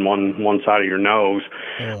up in one side of your nose,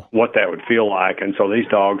 what that would feel like. And so these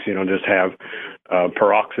dogs, just have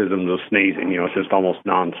paroxysms of sneezing. It's just almost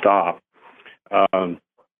nonstop.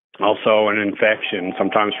 Also, an infection,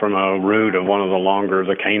 sometimes from a root of one of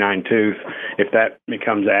the canine tooth. If that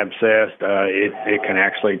becomes abscessed, it can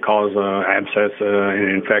actually cause an abscess, an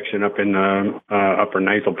infection up in the upper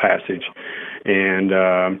nasal passage. And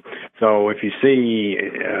so if you see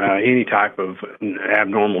any type of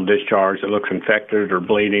abnormal discharge that looks infected or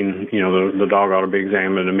bleeding, the dog ought to be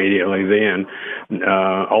examined immediately then.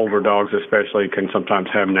 Older dogs especially can sometimes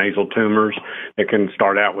have nasal tumors that can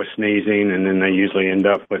start out with sneezing, and then they usually end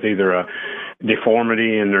up with either a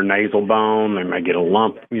deformity in their nasal bone. They may get a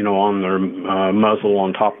lump, on their muzzle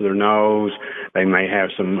on top of their nose. They may have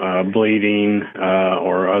some bleeding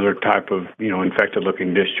or other type of,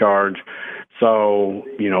 infected-looking discharge. So,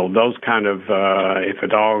 those kind of, if a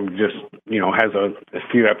dog just, has a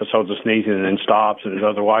few episodes of sneezing and then stops and is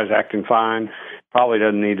otherwise acting fine, probably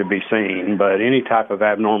doesn't need to be seen. But any type of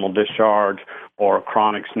abnormal discharge or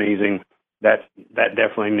chronic sneezing, that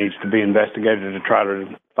definitely needs to be investigated to try to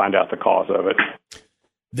find out the cause of it.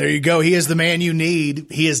 There you go. He is the man you need.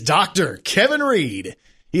 He is Dr. Kevin Reed.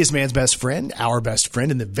 He is man's best friend, our best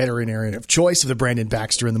friend, and the veterinarian of choice of the Brandon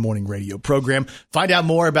Baxter in the Morning radio program. Find out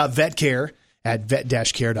more about vet care at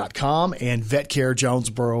vet-care.com and Vet Care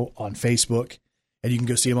Jonesboro on Facebook. And you can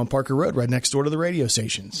go see him on Parker Road right next door to the radio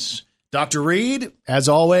stations. Dr. Reed, as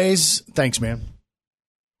always, thanks, man.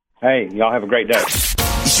 Hey, y'all have a great day.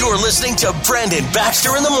 You're listening to Brandon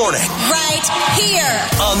Baxter in the Morning. Right here.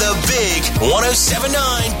 On the big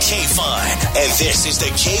 107.9 K-Fine. And this is the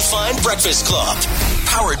K-Fine Breakfast Club.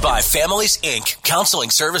 Powered by Families, Inc.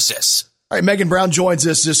 Counseling Services. All right, Megan Brown joins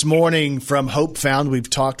us this morning from Hope Found. We've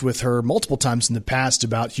talked with her multiple times in the past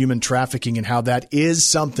about human trafficking and how that is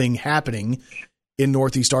something happening in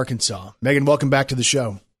Northeast Arkansas. Megan, welcome back to the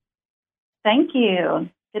show. Thank you.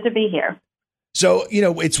 Good to be here. So,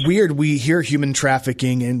 it's weird. We hear human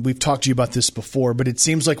trafficking, and we've talked to you about this before, but it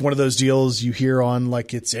seems like one of those deals you hear on,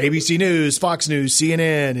 like, it's ABC News, Fox News,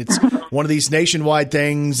 CNN. It's one of these nationwide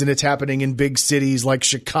things, and it's happening in big cities like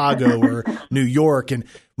Chicago or New York. And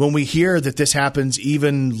when we hear that this happens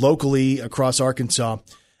even locally across Arkansas,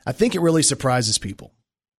 I think it really surprises people.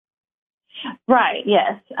 Right,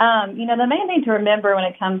 yes. The main thing to remember when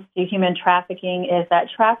it comes to human trafficking is that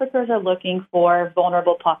traffickers are looking for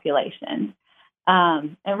vulnerable populations.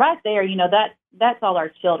 And right there, that's all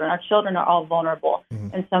our children. Our children are all vulnerable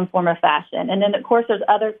in some form or fashion. And then, of course, there's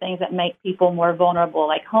other things that make people more vulnerable,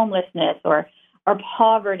 like homelessness or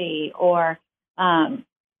poverty, or,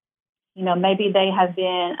 maybe they have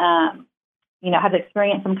been, have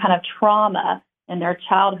experienced some kind of trauma in their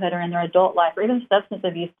childhood or in their adult life, or even substance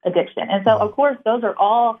abuse addiction. And so, of course, those are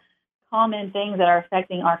all common things that are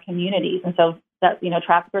affecting our communities. And so that,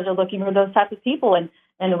 traffickers are looking for those types of people. And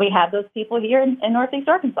we have those people here in Northeast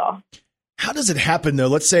Arkansas. How does it happen, though?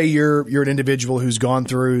 Let's say you're an individual who's gone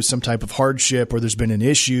through some type of hardship or there's been an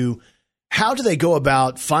issue. How do they go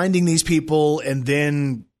about finding these people and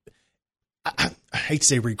then, I hate to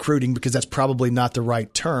say recruiting because that's probably not the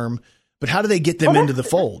right term, but how do they get them into the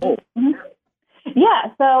fold?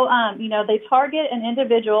 Yeah, so, they target an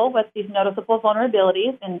individual with these noticeable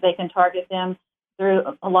vulnerabilities, and they can target them through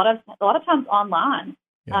a lot of times online.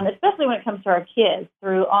 Especially when it comes to our kids,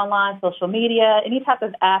 through online, social media, any type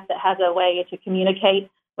of app that has a way to communicate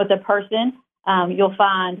with a person. You'll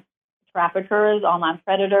find traffickers, online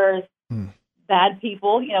predators, bad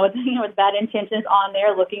people, with bad intentions on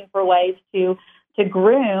there, looking for ways to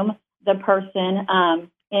groom the person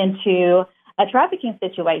into a trafficking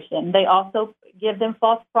situation. They also give them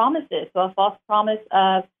false promises, so a false promise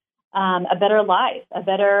of a better life, a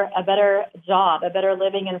better job, a better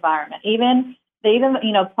living environment. They even,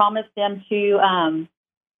 promise them to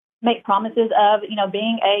make promises of,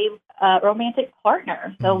 being a romantic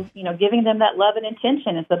partner. So, giving them that love and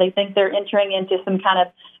intention. And so they think they're entering into some kind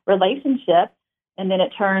of relationship, and then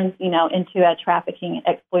it turns, into a trafficking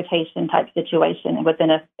exploitation type situation within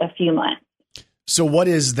a few months. So what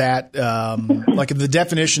is that, like the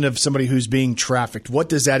definition of somebody who's being trafficked? What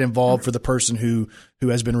does that involve for the person who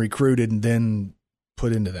has been recruited and then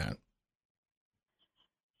put into that?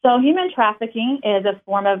 So human trafficking is a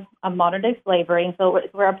form of modern-day slavery, and so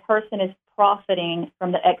where a person is profiting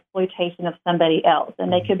from the exploitation of somebody else.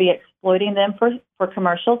 And they could be exploiting them for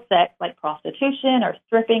commercial sex, like prostitution or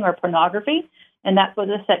stripping or pornography, and that's what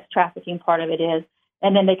the sex trafficking part of it is.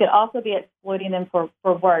 And then they could also be exploiting them for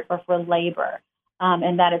work or for labor,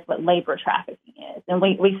 and that is what labor trafficking is. And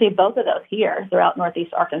we see both of those here throughout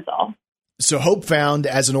Northeast Arkansas. So Hope Found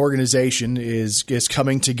as an organization is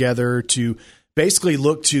coming together to basically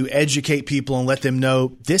look to educate people and let them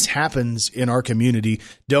know this happens in our community.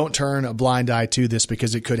 Don't turn a blind eye to this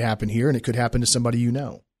because it could happen here and it could happen to somebody you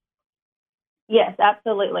know. Yes,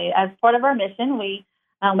 absolutely. As part of our mission, we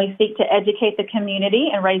We seek to educate the community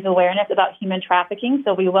and raise awareness about human trafficking.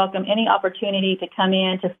 So we welcome any opportunity to come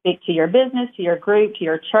in to speak to your business, to your group, to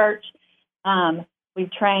your church.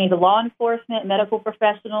 We've trained law enforcement, medical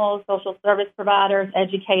professionals, social service providers,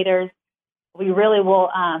 educators. We really will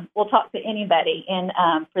we'll talk to anybody and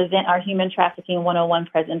present our Human Trafficking 101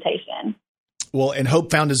 presentation. Well, and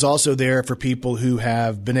Hope Found is also there for people who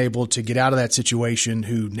have been able to get out of that situation,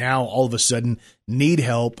 who now all of a sudden need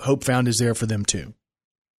help. Hope Found is there for them too.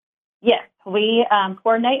 Yes, we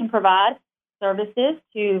coordinate and provide services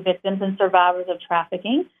to victims and survivors of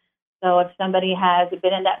trafficking. So if somebody has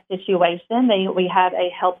been in that situation, we have a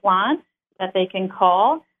helpline that they can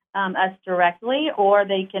call us directly, or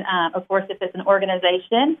they can, of course, if it's an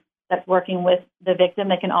organization that's working with the victim,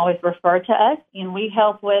 they can always refer to us. And we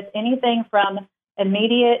help with anything from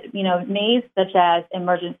immediate, needs such as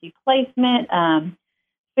emergency placement,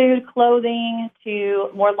 food, clothing, to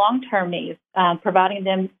more long-term needs, providing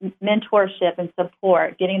them mentorship and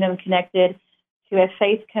support, getting them connected to a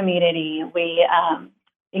faith community. We,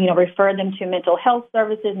 refer them to mental health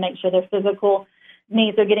services, make sure their physical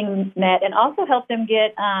needs are getting met, and also help them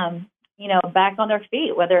get, back on their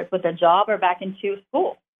feet, whether it's with a job or back into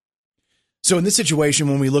school. So in this situation,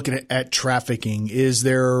 when we look at trafficking, is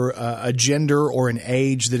there a gender or an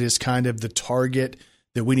age that is kind of the target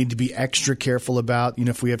that we need to be extra careful about,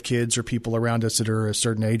 if we have kids or people around us that are a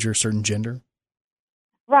certain age or a certain gender?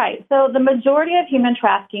 Right. So the majority of human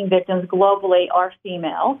trafficking victims globally are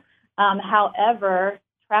female. However,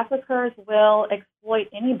 traffickers will exploit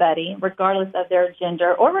anybody, regardless of their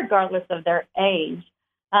gender or regardless of their age.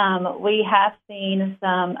 We have seen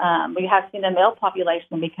the male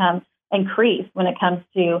population become increased when it comes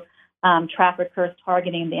to traffickers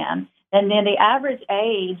targeting them. And then the average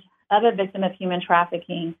age of a victim of human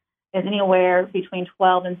trafficking is anywhere between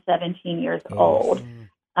 12 and 17 years old.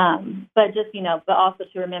 But also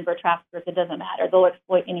to remember, traffickers, it doesn't matter. They'll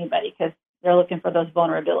exploit anybody because they're looking for those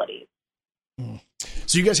vulnerabilities.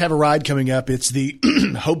 So you guys have a ride coming up. It's the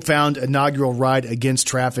Hope Found inaugural ride against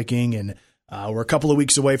trafficking, and we're a couple of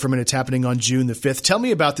weeks away from it. It's happening on June the 5th. Tell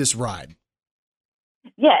me about this ride.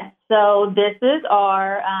 Yes, so this is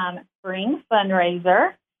our spring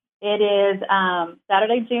fundraiser. It is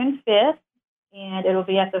Saturday, June 5th, and it'll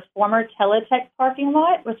be at the former Teletech parking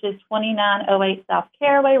lot, which is 2908 South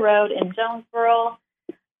Caraway Road in Jonesboro.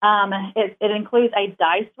 It includes a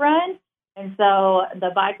dice run, and so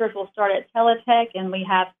the bikers will start at Teletech, and we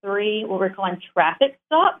have 3 what we're calling traffic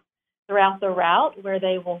stops throughout the route where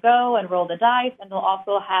they will go and roll the dice, and they'll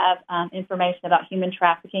also have information about human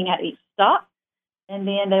trafficking at each stop. And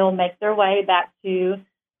then they will make their way back to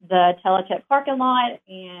the Teletech parking lot,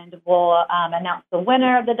 and we'll announce the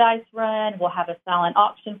winner of the dice run. We'll have a silent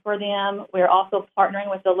auction for them. We're also partnering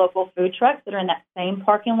with the local food trucks that are in that same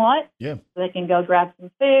parking lot. Yeah. So they can go grab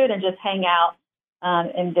some food and just hang out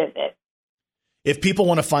and visit. If people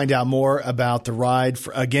want to find out more about the ride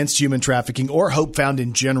against human trafficking or Hope Found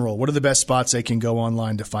in general, what are the best spots they can go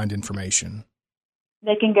online to find information?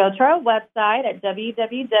 They can go to our website at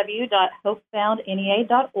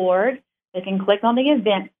www.hopefoundnea.org. They can click on the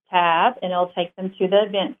events tab, and it'll take them to the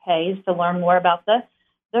event page to learn more about the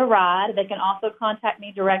ride. They can also contact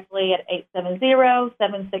me directly at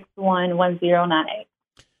 870-761-1098.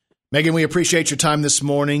 Megan, we appreciate your time this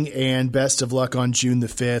morning, and best of luck on June the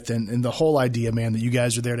 5th. And the whole idea, man, that you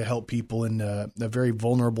guys are there to help people in a very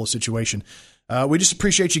vulnerable situation. We just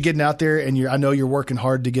appreciate you getting out there, and I know you're working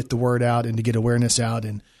hard to get the word out and to get awareness out,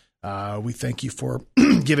 and we thank you for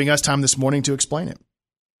giving us time this morning to explain it.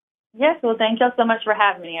 Yes, well, thank y'all so much for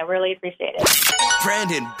having me. I really appreciate it.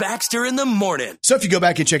 Brandon Baxter in the morning. So if you go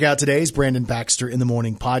back and check out today's Brandon Baxter in the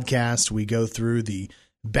Morning podcast, we go through the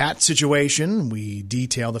bat situation. We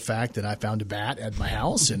detail the fact that I found a bat at my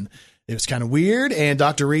house, and it was kind of weird, and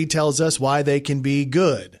Dr. Reed tells us why they can be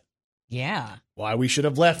good. Yeah. Why we should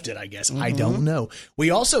have left it, I guess. Mm-hmm. I don't know.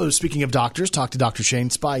 We also, speaking of doctors, talked to Dr. Shane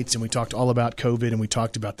Spites, and we talked all about COVID, and we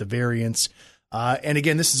talked about the variants. And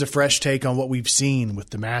again, this is a fresh take on what we've seen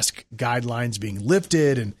with the mask guidelines being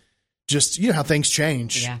lifted and just, how things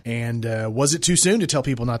change. Yeah. And was it too soon to tell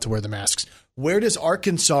people not to wear the masks? Where does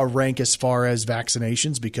Arkansas rank as far as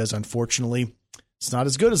vaccinations? Because unfortunately, it's not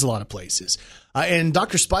as good as a lot of places. And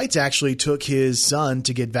Dr. Spites actually took his son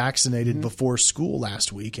to get vaccinated before school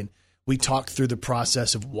last week, and we talked through the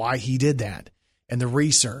process of why he did that and the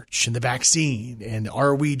research and the vaccine. And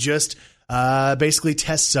are we just basically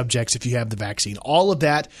test subjects if you have the vaccine? All of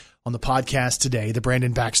that on the podcast today, the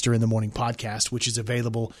Brandon Baxter in the Morning podcast, which is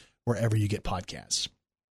available wherever you get podcasts.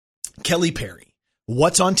 Kelly Perry,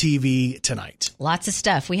 What's on TV tonight? Lots of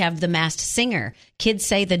stuff. We have The Masked Singer, Kids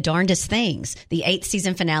Say the Darndest Things, the 8th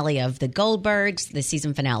season finale of The Goldbergs, the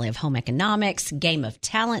season finale of Home Economics, Game of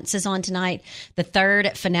Talents is on tonight, the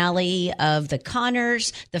 3rd finale of The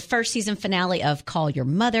Conners, the 1st season finale of Call Your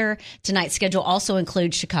Mother. Tonight's schedule also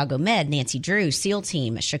includes Chicago Med, Nancy Drew, SEAL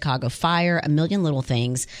Team, Chicago Fire, A Million Little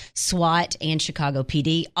Things, SWAT, and Chicago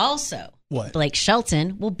PD. Also, what? Blake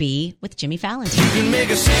Shelton will be with Jimmy Fallon. You can make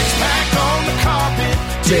a six-pack on the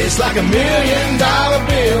carpet taste like $1 million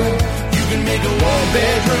bill. You can make a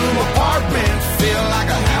one-bedroom apartment feel like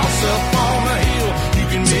a house up on a hill. You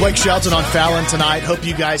can It's Blake Shelton on Fallon tonight. Hope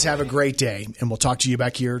you guys have a great day, and we'll talk to you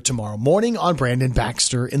back here tomorrow morning on Brandon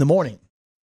Baxter in the Morning.